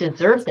 He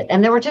deserves it.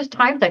 And there were just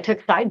times I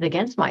took sides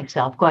against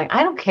myself, going,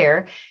 I don't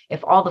care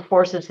if all the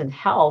forces in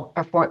hell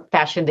are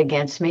fashioned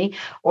against me,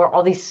 or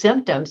all these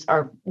symptoms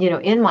are,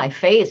 in my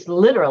face,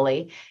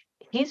 literally.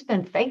 He's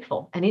been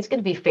faithful, and he's going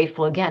to be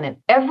faithful again. And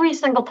every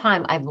single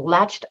time I've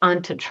latched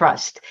onto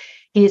trust,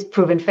 he has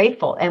proven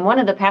faithful. And one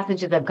of the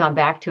passages I've gone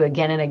back to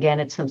again and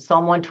again, it's from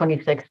Psalm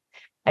 126.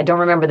 I don't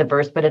remember the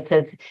verse, but it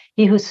says,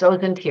 he who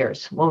sows in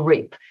tears will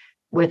reap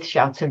with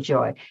shouts of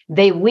joy.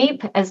 They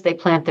weep as they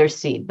plant their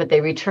seed, but they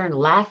return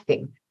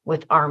laughing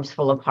with arms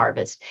full of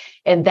harvest.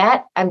 And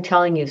that, I'm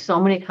telling you,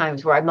 so many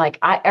times where I'm like,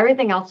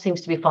 everything else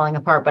seems to be falling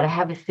apart, but I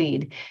have a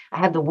seed. I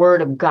have the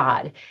word of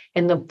God,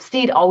 and the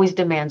seed always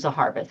demands a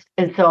harvest.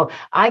 And so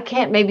I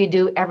can't maybe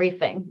do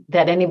everything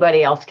that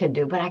anybody else can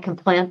do, but I can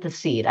plant the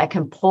seed. I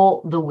can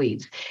pull the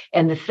weeds.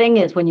 And the thing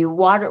is, when you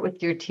water it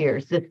with your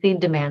tears, the seed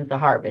demands the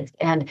harvest.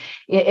 And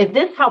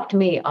this helped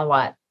me a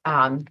lot.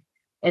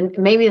 And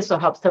maybe this will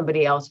help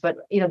somebody else, but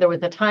there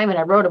was a time, and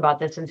I wrote about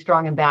this in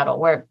Strong in Battle,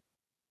 where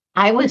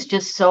I was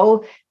just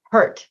so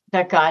hurt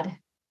that God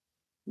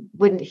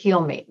wouldn't heal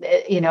me,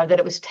 that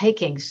it was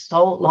taking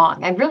so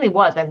long. I really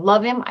was. I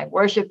love him. I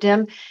worshiped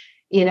him,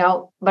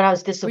 but I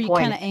was disappointed. Were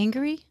you kind of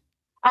angry?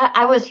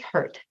 I was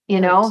hurt,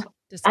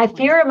 I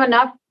fear him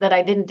enough that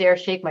I didn't dare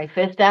shake my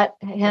fist at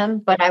him,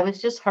 but I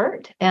was just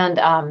hurt.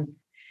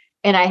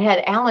 And I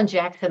had Alan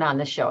Jackson on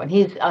the show, and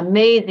he's an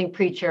amazing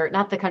preacher,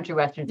 not the country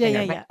western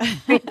singer, but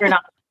preacher.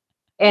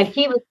 And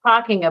he was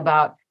talking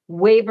about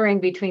wavering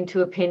between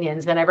two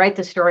opinions. And I write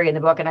the story in the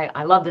book, and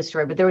I love the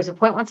story. But there was a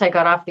point once I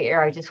got off the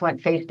air, I just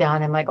went face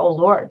down. I'm like, oh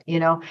Lord,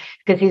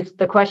 because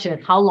the question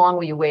is, how long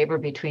will you waver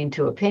between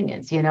two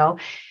opinions,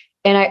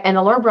 And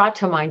the Lord brought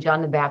to mind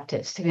John the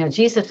Baptist.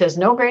 Jesus says,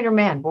 no greater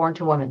man born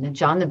to woman than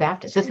John the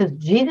Baptist. This is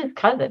Jesus'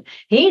 cousin.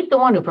 He's the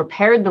one who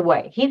prepared the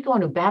way. He's the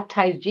one who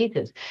baptized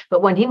Jesus.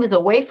 But when he was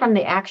away from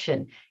the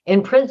action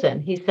in prison,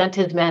 he sent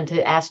his men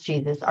to ask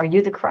Jesus, are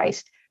you the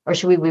Christ? Or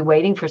should we be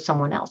waiting for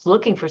someone else,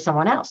 looking for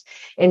someone else?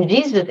 And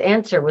Jesus'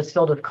 answer was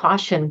filled with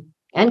caution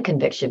and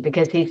conviction,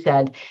 because he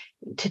said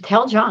to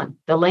tell John,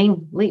 the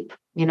lame leap,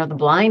 the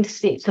blind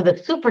see. So the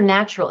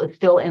supernatural is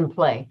still in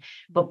play,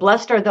 but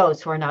blessed are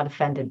those who are not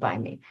offended by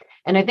me.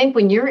 And I think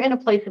when you're in a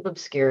place of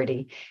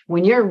obscurity,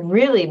 when you're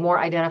really more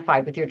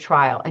identified with your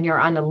trial, and you're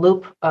on the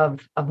loop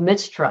of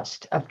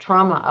mistrust, of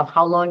trauma, of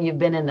how long you've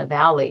been in the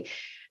valley,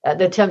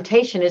 the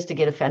temptation is to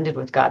get offended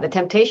with God. The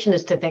temptation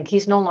is to think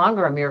he's no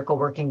longer a miracle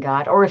working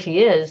God, or if he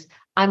is,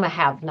 I'm a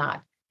have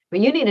not. But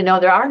you need to know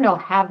there are no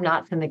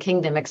have-nots in the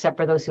kingdom except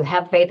for those who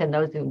have faith and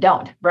those who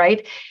don't,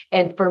 right?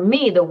 And for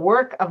me, the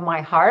work of my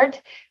heart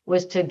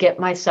was to get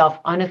myself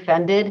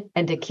unoffended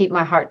and to keep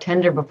my heart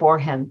tender before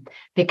him.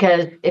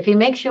 Because if he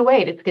makes you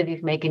wait, it's because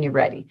he's making you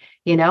ready.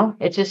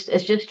 It's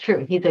just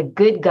true. He's a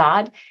good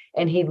God,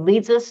 and he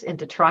leads us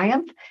into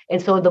triumph.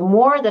 And so the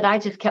more that I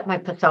just kept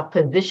myself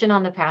positioned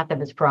on the path of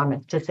his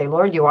promise to say,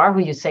 Lord, you are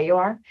who you say you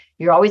are.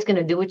 You're always going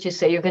to do what you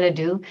say you're going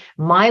to do.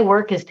 My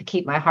work is to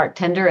keep my heart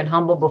tender and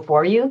humble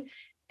before you.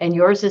 And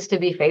yours is to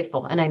be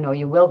faithful. And I know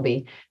you will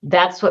be.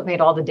 That's what made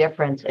all the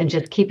difference in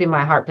just keeping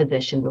my heart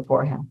positioned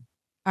before him.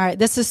 All right.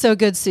 This is so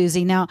good,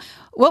 Susie. Now,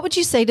 what would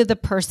you say to the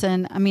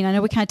person? I mean, I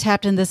know we kind of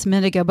tapped in this a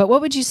minute ago, but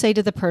what would you say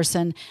to the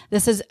person that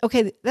says,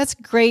 okay, that's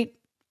great,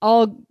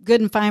 all good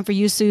and fine for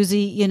you,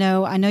 Susie.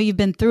 I know you've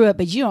been through it,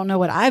 but you don't know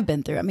what I've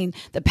been through. I mean,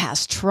 the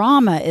past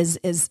trauma is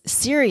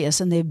serious,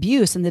 and the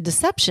abuse and the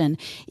deception,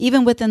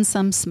 even within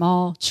some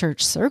small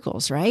church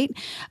circles, right?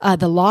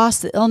 The loss,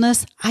 the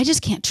illness, I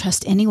just can't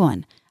trust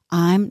anyone.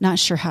 I'm not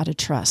sure how to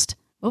trust.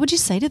 What would you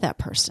say to that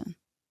person?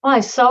 Well,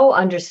 I so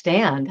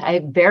understand. I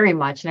very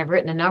much, and I've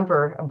written a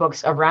number of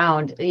books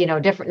around,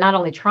 different, not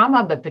only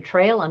trauma, but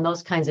betrayal and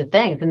those kinds of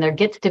things. And there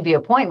gets to be a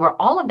point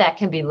where all of that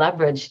can be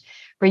leveraged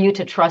for you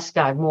to trust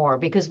God more,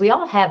 because we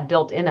all have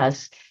built in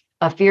us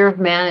a fear of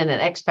man and an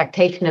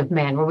expectation of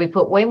man, where we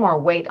put way more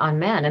weight on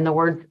men and the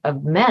words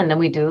of men than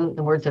we do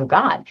the words of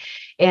God.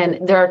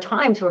 And there are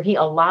times where he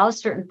allows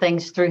certain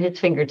things through his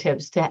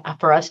fingertips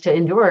for us to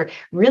endure,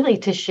 really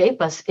to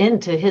shape us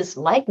into his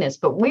likeness.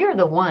 But we are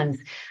the ones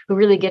who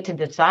really get to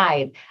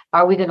decide,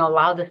 are we going to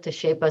allow this to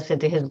shape us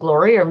into his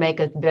glory or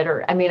make us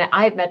bitter? I mean,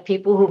 I've met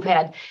people who've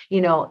had,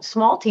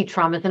 small t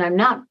traumas, and I'm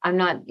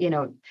not,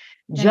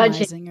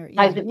 judging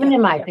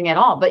minimizing at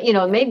all, but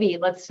maybe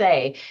let's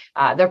say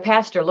their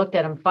pastor looked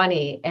at them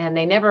funny and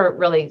they never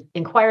really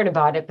inquired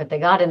about it, but they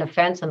got an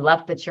offense and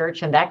left the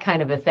church and that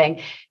kind of a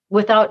thing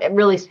without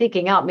really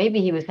seeking out.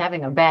 Maybe he was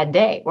having a bad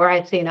day. Where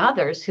I've seen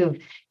others who've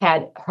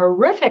had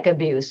horrific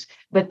abuse,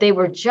 but they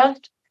were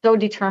just so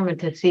determined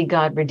to see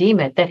God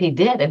redeem it that he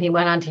did, and he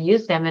went on to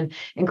use them in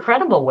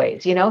incredible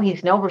ways.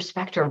 He's no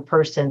respecter of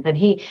persons, and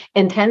he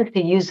intends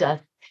to use us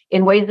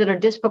in ways that are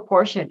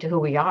disproportionate to who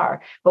we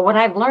are. But what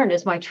I've learned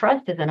is my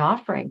trust is an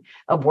offering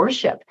of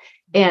worship.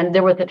 And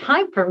there was a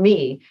time for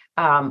me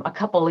a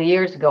couple of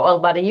years ago,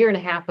 about a year and a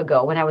half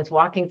ago, when I was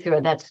walking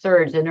through that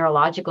surge, the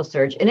neurological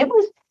surge, and it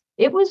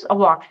was a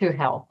walk through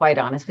hell, quite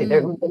honestly. There,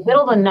 in the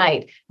middle of the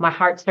night, my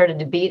heart started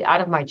to beat out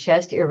of my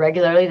chest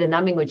irregularly. The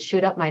numbing would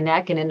shoot up my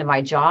neck and into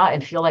my jaw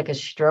and feel like a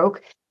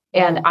stroke.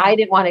 And I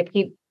didn't want to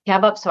keep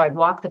cab up, so I'd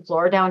walk the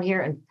floor down here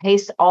and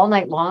pace all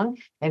night long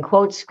and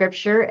quote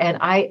scripture. And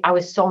I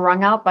was so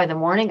wrung out by the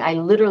morning. I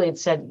literally had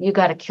said, you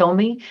got to kill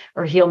me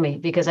or heal me,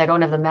 because I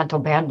don't have the mental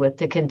bandwidth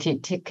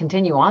to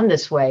continue on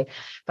this way.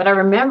 But I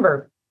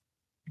remember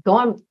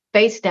going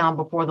face down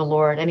before the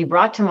Lord, and he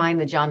brought to mind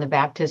the John the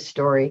Baptist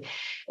story.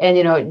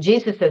 And,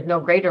 Jesus says,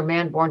 no greater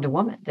man born to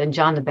woman than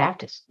John the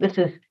Baptist. This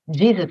is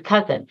Jesus'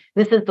 cousin.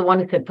 This is the one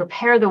who said,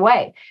 prepare the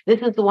way.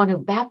 This is the one who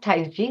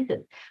baptized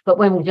Jesus. But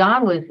when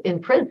John was in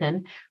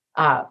prison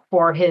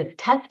for his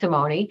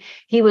testimony,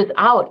 he was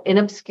out in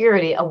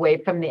obscurity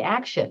away from the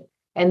action.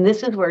 And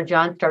this is where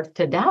John starts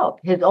to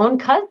doubt his own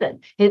cousin,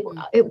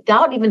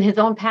 doubt even his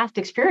own past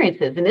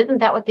experiences. And isn't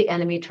that what the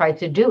enemy tries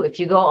to do? If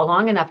you go a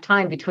long enough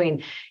time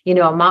between, a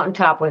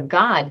mountaintop with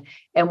God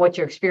and what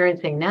you're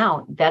experiencing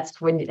now, that's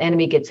when the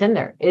enemy gets in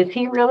there. Is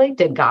he really?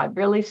 Did God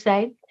really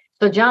say?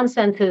 So John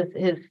sends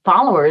his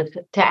followers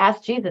to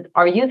ask Jesus,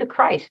 are you the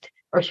Christ,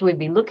 or should we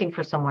be looking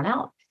for someone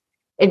else?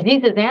 And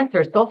Jesus'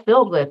 answer is so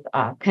filled with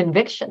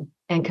conviction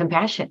and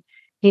compassion.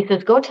 He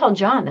says, go tell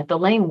John that the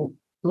lame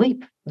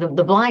leap, the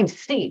blind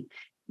see,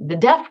 the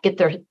deaf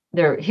get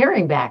their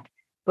hearing back,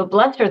 but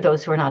blessed are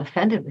those who are not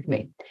offended with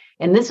me.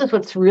 And this is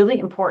what's really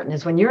important,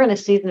 is when you're in a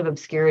season of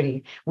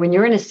obscurity, when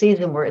you're in a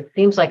season where it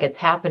seems like it's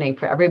happening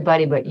for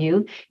everybody but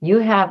you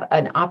have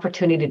an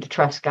opportunity to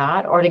trust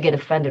God or to get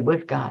offended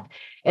with God.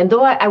 And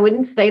though I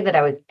wouldn't say that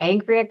I was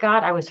angry at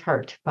God, I was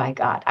hurt by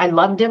God. I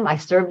loved him, I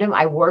served him,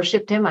 I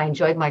worshiped him, I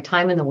enjoyed my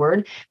time in the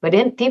Word, but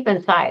deep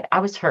inside, I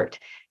was hurt.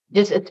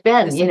 It's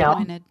been,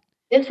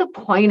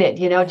 disappointed.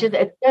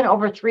 It's been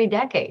over 3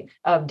 decades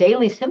of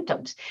daily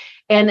symptoms.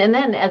 And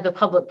then as a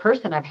public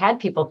person, I've had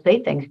people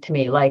say things to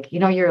me like,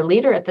 you're a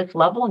leader at this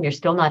level and you're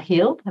still not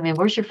healed. I mean,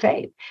 where's your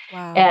faith?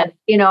 Wow. And,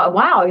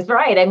 wow, he's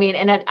right. I mean,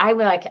 and I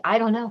was like, I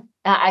don't know.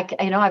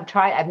 I've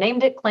tried, I've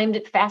named it, claimed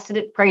it, fasted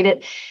it, prayed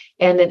it.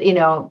 And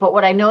but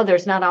what I know,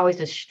 there's not always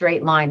a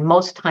straight line.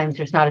 Most times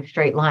there's not a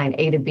straight line,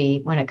 A to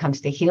B, when it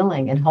comes to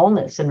healing and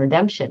wholeness and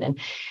redemption.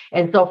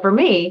 And so for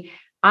me,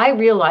 I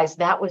realized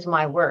that was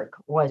my work,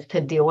 was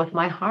to deal with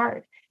my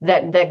heart,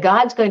 that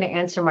God's going to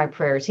answer my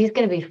prayers. He's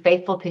going to be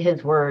faithful to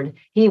his word.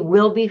 He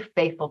will be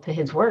faithful to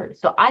his word.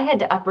 So I had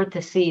to uproot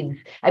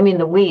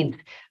the weeds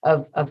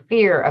of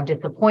fear, of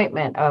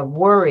disappointment, of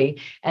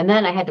worry. And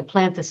then I had to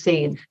plant the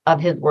seeds of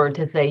his word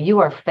to say,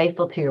 you are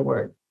faithful to your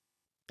word.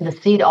 The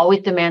seed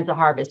always demands a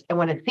harvest. And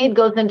when a seed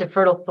goes into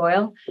fertile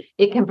soil,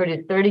 it can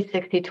produce 30,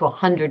 60 to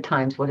 100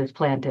 times what is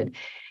planted.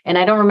 And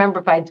I don't remember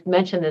if I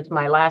mentioned this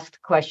my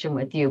last question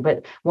with you,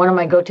 but one of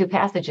my go-to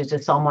passages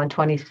is Psalm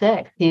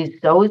 126. He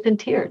sows in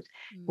tears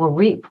will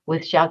reap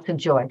with shouts of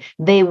joy.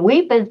 They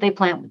weep as they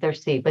plant their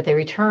seed, but they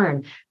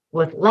return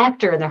with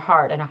laughter in their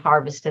heart and a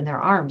harvest in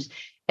their arms.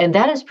 And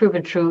that has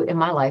proven true in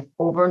my life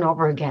over and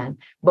over again.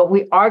 But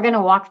we are going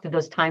to walk through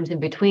those times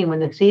in between when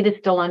the seed is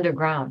still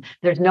underground.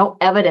 There's no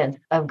evidence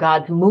of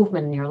God's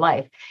movement in your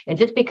life. And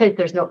just because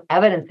there's no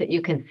evidence that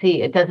you can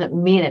see, it doesn't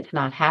mean it's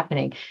not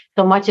happening.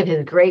 So much of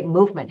his great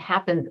movement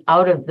happens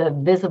out of the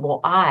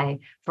visible eye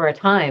for a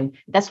time.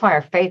 That's why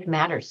our faith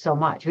matters so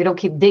much. We don't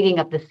keep digging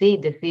up the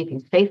seed to see if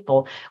he's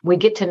faithful. We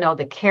get to know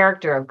the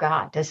character of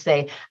God, to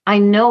say, I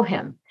know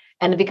him.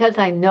 And because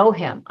I know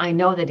him, I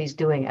know that he's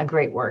doing a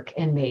great work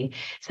in me.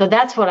 So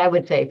that's what I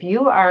would say. If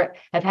you have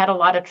had a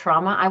lot of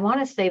trauma, I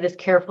want to say this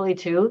carefully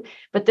too,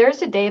 but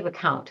there's a day of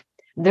account.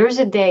 There's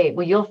a day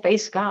where you'll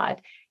face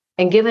God.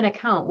 and give an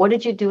account. What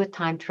did you do with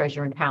time,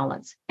 treasure, and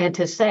talents? And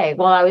to say,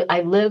 well,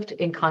 I lived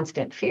in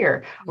constant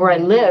fear, or I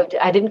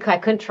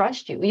couldn't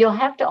trust you. You'll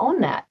have to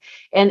own that.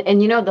 And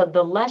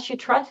the less you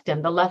trust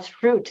him, the less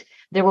fruit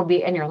there will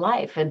be in your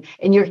life. And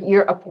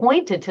you're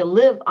appointed to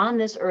live on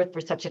this earth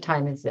for such a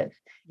time as this.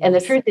 Yes. And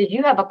the truth is,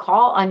 you have a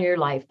call on your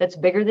life that's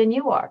bigger than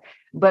you are.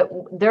 But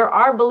there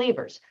are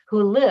believers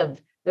who live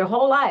their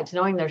whole lives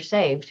knowing they're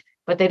saved,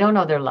 but they don't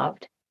know they're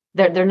loved.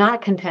 They're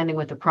not contending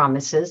with the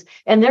promises,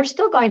 and they're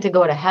still going to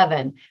go to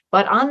heaven.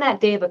 But on that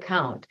day of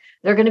account,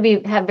 they're going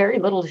to have very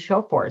little to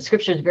show for it.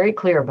 Scripture is very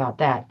clear about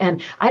that.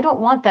 And I don't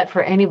want that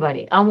for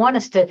anybody. I want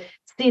us to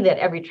see that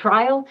every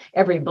trial,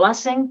 every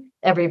blessing,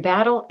 every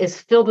battle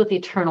is filled with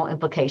eternal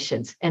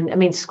implications. And I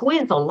mean,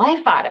 squeeze the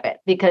life out of it,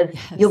 because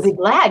you'll be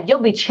glad, you'll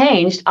be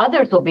changed,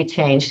 others will be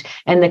changed,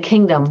 and the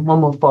kingdom will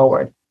move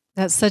forward.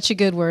 That's such a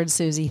good word,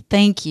 Susie.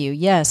 Thank you.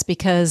 Yes,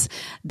 because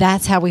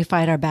that's how we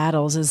fight our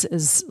battles,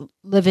 is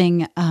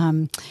living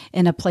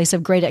in a place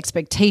of great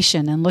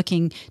expectation and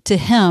looking to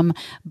him,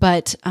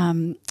 but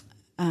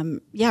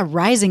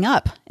rising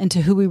up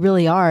into who we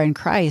really are in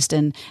Christ,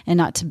 and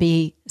not to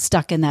be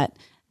stuck in that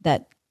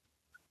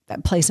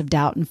place of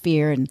doubt and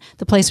fear, and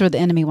the place where the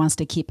enemy wants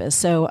to keep us.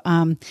 So,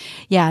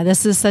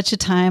 this is such a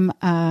time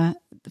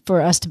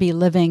for us to be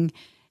living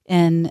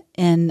in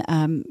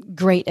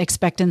great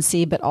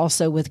expectancy, but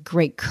also with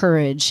great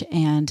courage.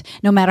 And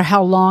no matter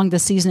how long the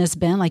season has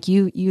been, like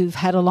you've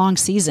had a long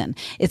season,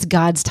 it's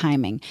God's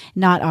timing,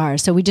 not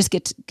ours. So we just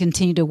get to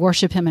continue to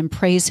worship him and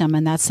praise him.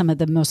 And that's some of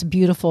the most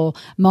beautiful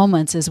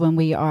moments, is when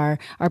we are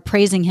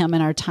praising him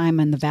in our time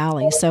in the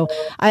valley. So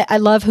I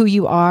love who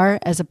you are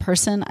as a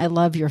person. I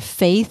love your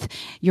faith.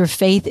 Your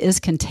faith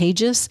is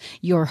contagious.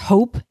 Your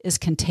hope is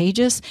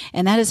contagious.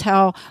 And that is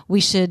how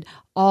we should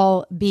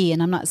all be.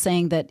 And I'm not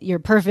saying that you're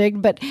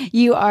perfect, but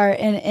you are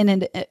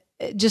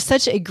just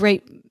such a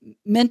great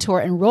mentor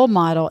and role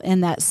model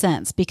in that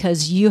sense,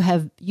 because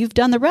you've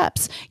done the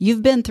reps,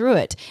 you've been through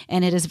it,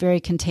 and it is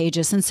very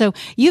contagious. And so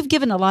you've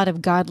given a lot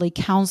of godly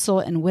counsel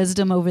and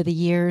wisdom over the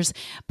years,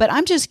 but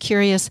I'm just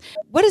curious,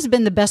 what has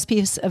been the best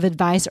piece of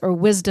advice or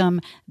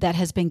wisdom that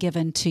has been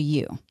given to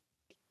you?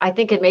 I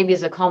think it maybe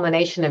is a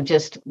culmination of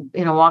just,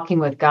 walking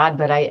with God,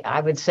 but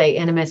I would say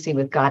intimacy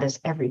with God is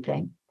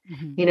everything.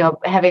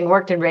 Mm-hmm. Having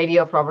worked in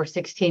radio for over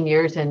 16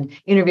 years and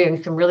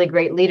interviewing some really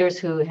great leaders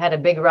who had a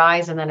big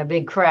rise and then a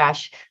big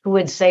crash, who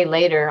would say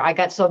later, I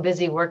got so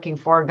busy working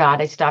for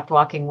God, I stopped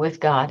walking with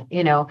God.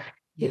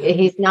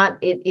 He's not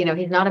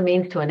a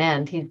means to an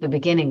end. He's the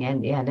beginning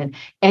and the end. And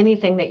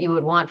anything that you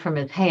would want from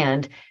his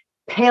hand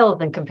pales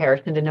in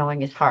comparison to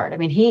knowing his heart. I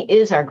mean, he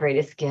is our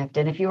greatest gift.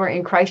 And if you are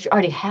in Christ, you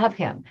already have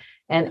him.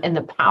 And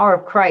the power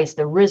of Christ,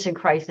 the risen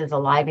Christ, is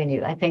alive in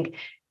you. I think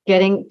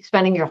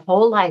spending your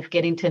whole life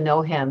getting to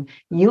know him,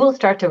 you will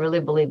start to really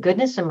believe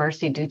goodness and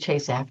mercy do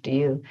chase after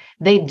you.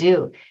 They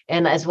do.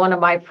 And as one of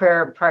my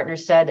prayer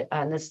partners said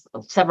this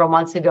several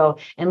months ago,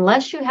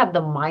 unless you have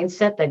the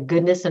mindset that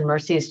goodness and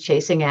mercy is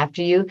chasing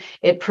after you,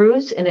 it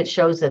proves and it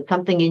shows that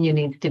something in you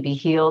needs to be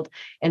healed,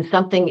 and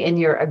something in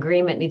your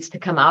agreement needs to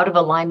come out of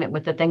alignment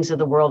with the things of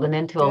the world and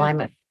into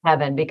alignment with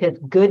heaven, because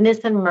goodness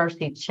and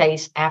mercy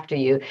chase after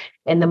you.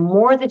 And the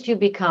more that you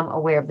become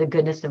aware of the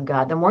goodness of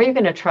God, the more you're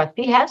going to trust.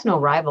 He has no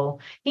rival.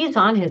 He's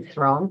on his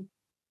throne.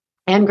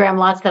 And Graham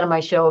Lotz said on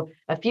my show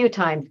a few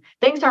times,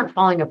 things aren't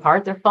falling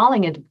apart, they're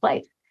falling into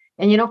place.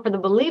 And for the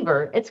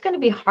believer, it's going to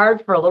be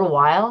hard for a little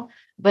while,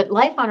 but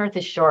life on earth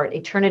is short,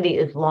 eternity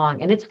is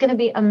long, and it's going to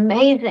be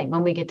amazing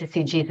when we get to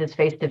see Jesus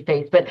face to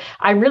face. But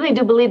I really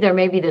do believe there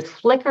may be this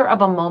flicker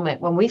of a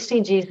moment when we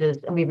see Jesus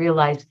and we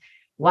realize,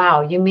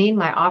 wow, you mean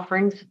my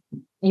offerings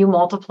you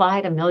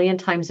multiplied 1,000,000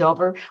 times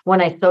over?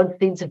 When I sowed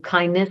seeds of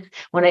kindness,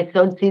 when I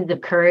sowed seeds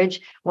of courage,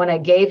 when I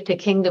gave to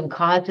kingdom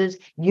causes,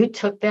 you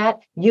took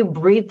that, you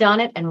breathed on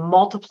it and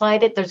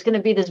multiplied it. There's going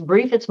to be this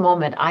briefest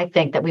moment, I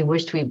think, that we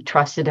wished we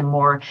trusted him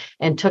more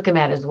and took him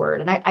at his word.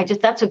 And I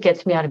just, that's what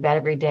gets me out of bed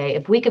every day.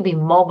 If we could be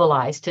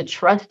mobilized to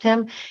trust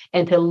him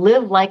and to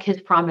live like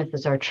his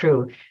promises are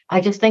true,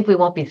 I just think we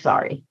won't be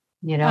sorry,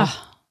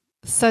 Oh.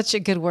 Such a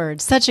good word.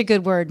 Such a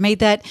good word. May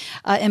that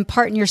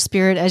impart in your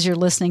spirit as you're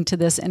listening to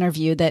this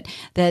interview, that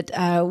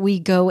we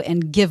go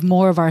and give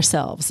more of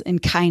ourselves in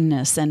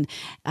kindness and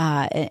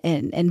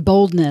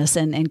boldness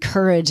and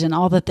courage and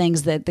all the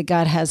things that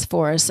God has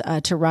for us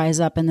to rise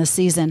up in this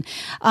season.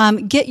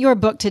 Get your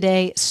book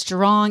today,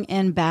 Strong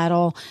in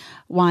Battle: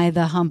 Why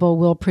the Humble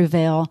Will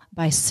Prevail,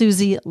 by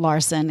Susie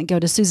Larson. Go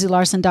to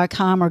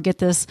susielarson.com or get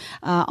this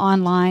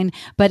online.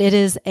 But it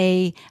is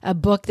a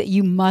book that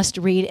you must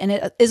read. And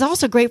it is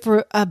also great for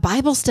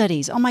Bible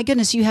studies. Oh my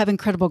goodness, you have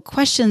incredible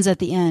questions at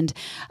the end.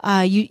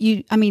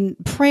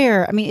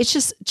 Prayer. It's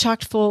just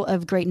chock full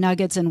of great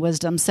nuggets and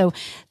wisdom. So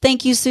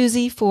thank you,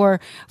 Susie, for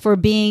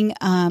being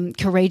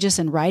courageous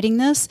in writing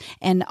this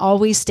and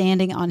always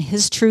standing on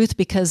his truth,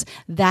 because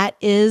that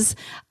is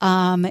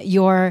how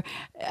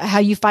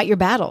you fight your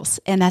battles.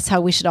 And that's how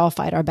we should all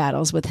fight our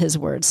battles, with his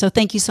word. So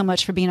thank you so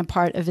much for being a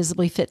part of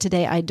Visibly Fit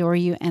today. I adore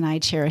you and I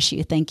cherish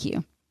you. Thank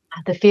you.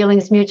 The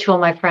feeling's mutual,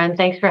 my friend.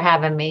 Thanks for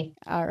having me.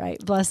 All right.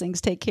 Blessings.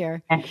 Take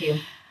care. Thank you.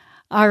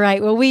 All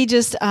right. Well, we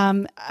just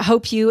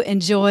hope you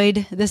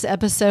enjoyed this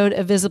episode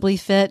of Visibly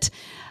Fit.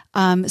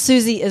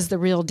 Susie is the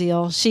real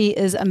deal. She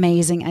is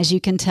amazing, as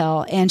you can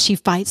tell, and she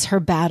fights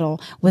her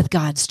battle with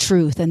God's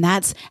truth. And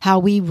that's how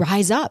we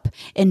rise up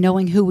in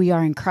knowing who we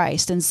are in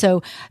Christ. And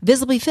so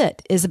Visibly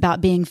Fit is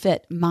about being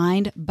fit,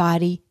 mind,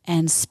 body,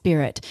 and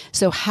spirit.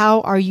 So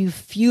how are you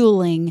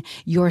fueling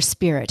your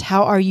spirit?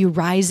 How are you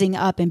rising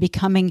up and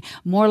becoming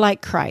more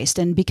like Christ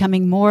and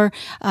becoming more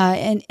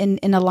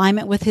in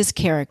alignment with his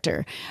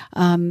character?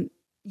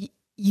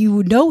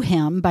 You know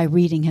him by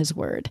reading his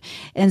word.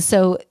 And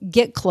so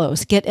get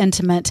close, get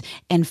intimate,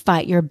 and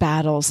fight your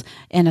battles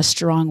in a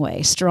strong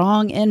way,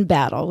 strong in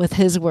battle with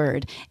his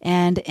word,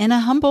 and in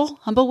a humble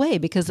way,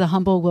 because the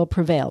humble will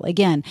prevail.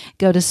 Again,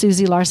 go to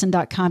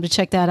SusieLarson.com to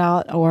check that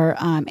out, or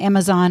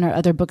Amazon or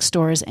other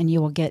bookstores, and you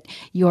will get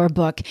your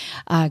book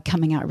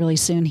coming out really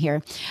soon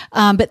here.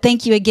 But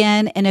thank you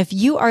again. And if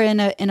you are in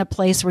a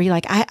place where you're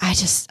like, I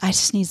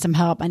just need some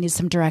help, I need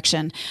some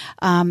direction,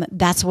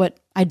 that's what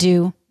I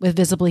do with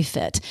Visibly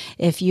Fit.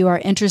 If you are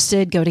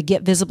interested, go to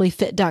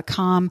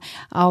getvisiblyfit.com.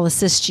 I'll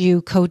assist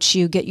you, coach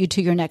you, get you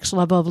to your next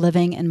level of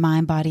living in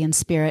mind, body, and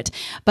spirit.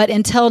 But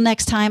until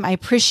next time, I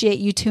appreciate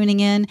you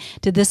tuning in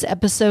to this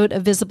episode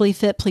of Visibly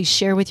Fit. Please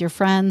share with your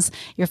friends,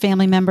 your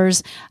family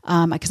members,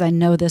 because I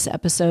know this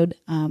episode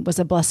was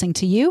a blessing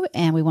to you,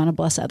 and we want to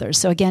bless others.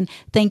 So again,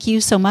 thank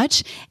you so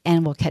much,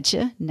 and we'll catch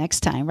you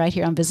next time right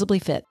here on Visibly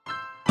Fit.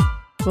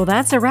 Well,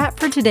 that's a wrap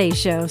for today's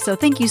show, so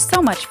thank you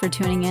so much for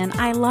tuning in.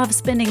 I love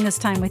spending this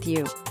time with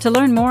you. To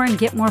learn more and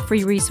get more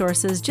free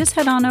resources, just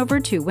head on over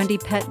to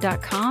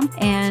wendypett.com,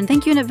 and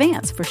thank you in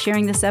advance for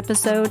sharing this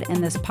episode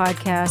and this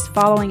podcast,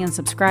 following and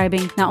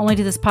subscribing, not only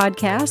to this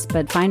podcast,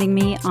 but finding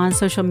me on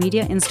social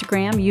media,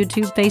 Instagram,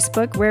 YouTube,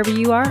 Facebook, wherever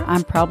you are,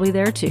 I'm probably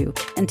there too.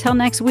 Until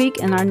next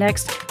week and our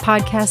next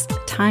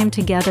podcast time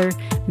together,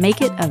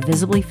 make it a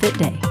Visibly Fit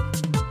day.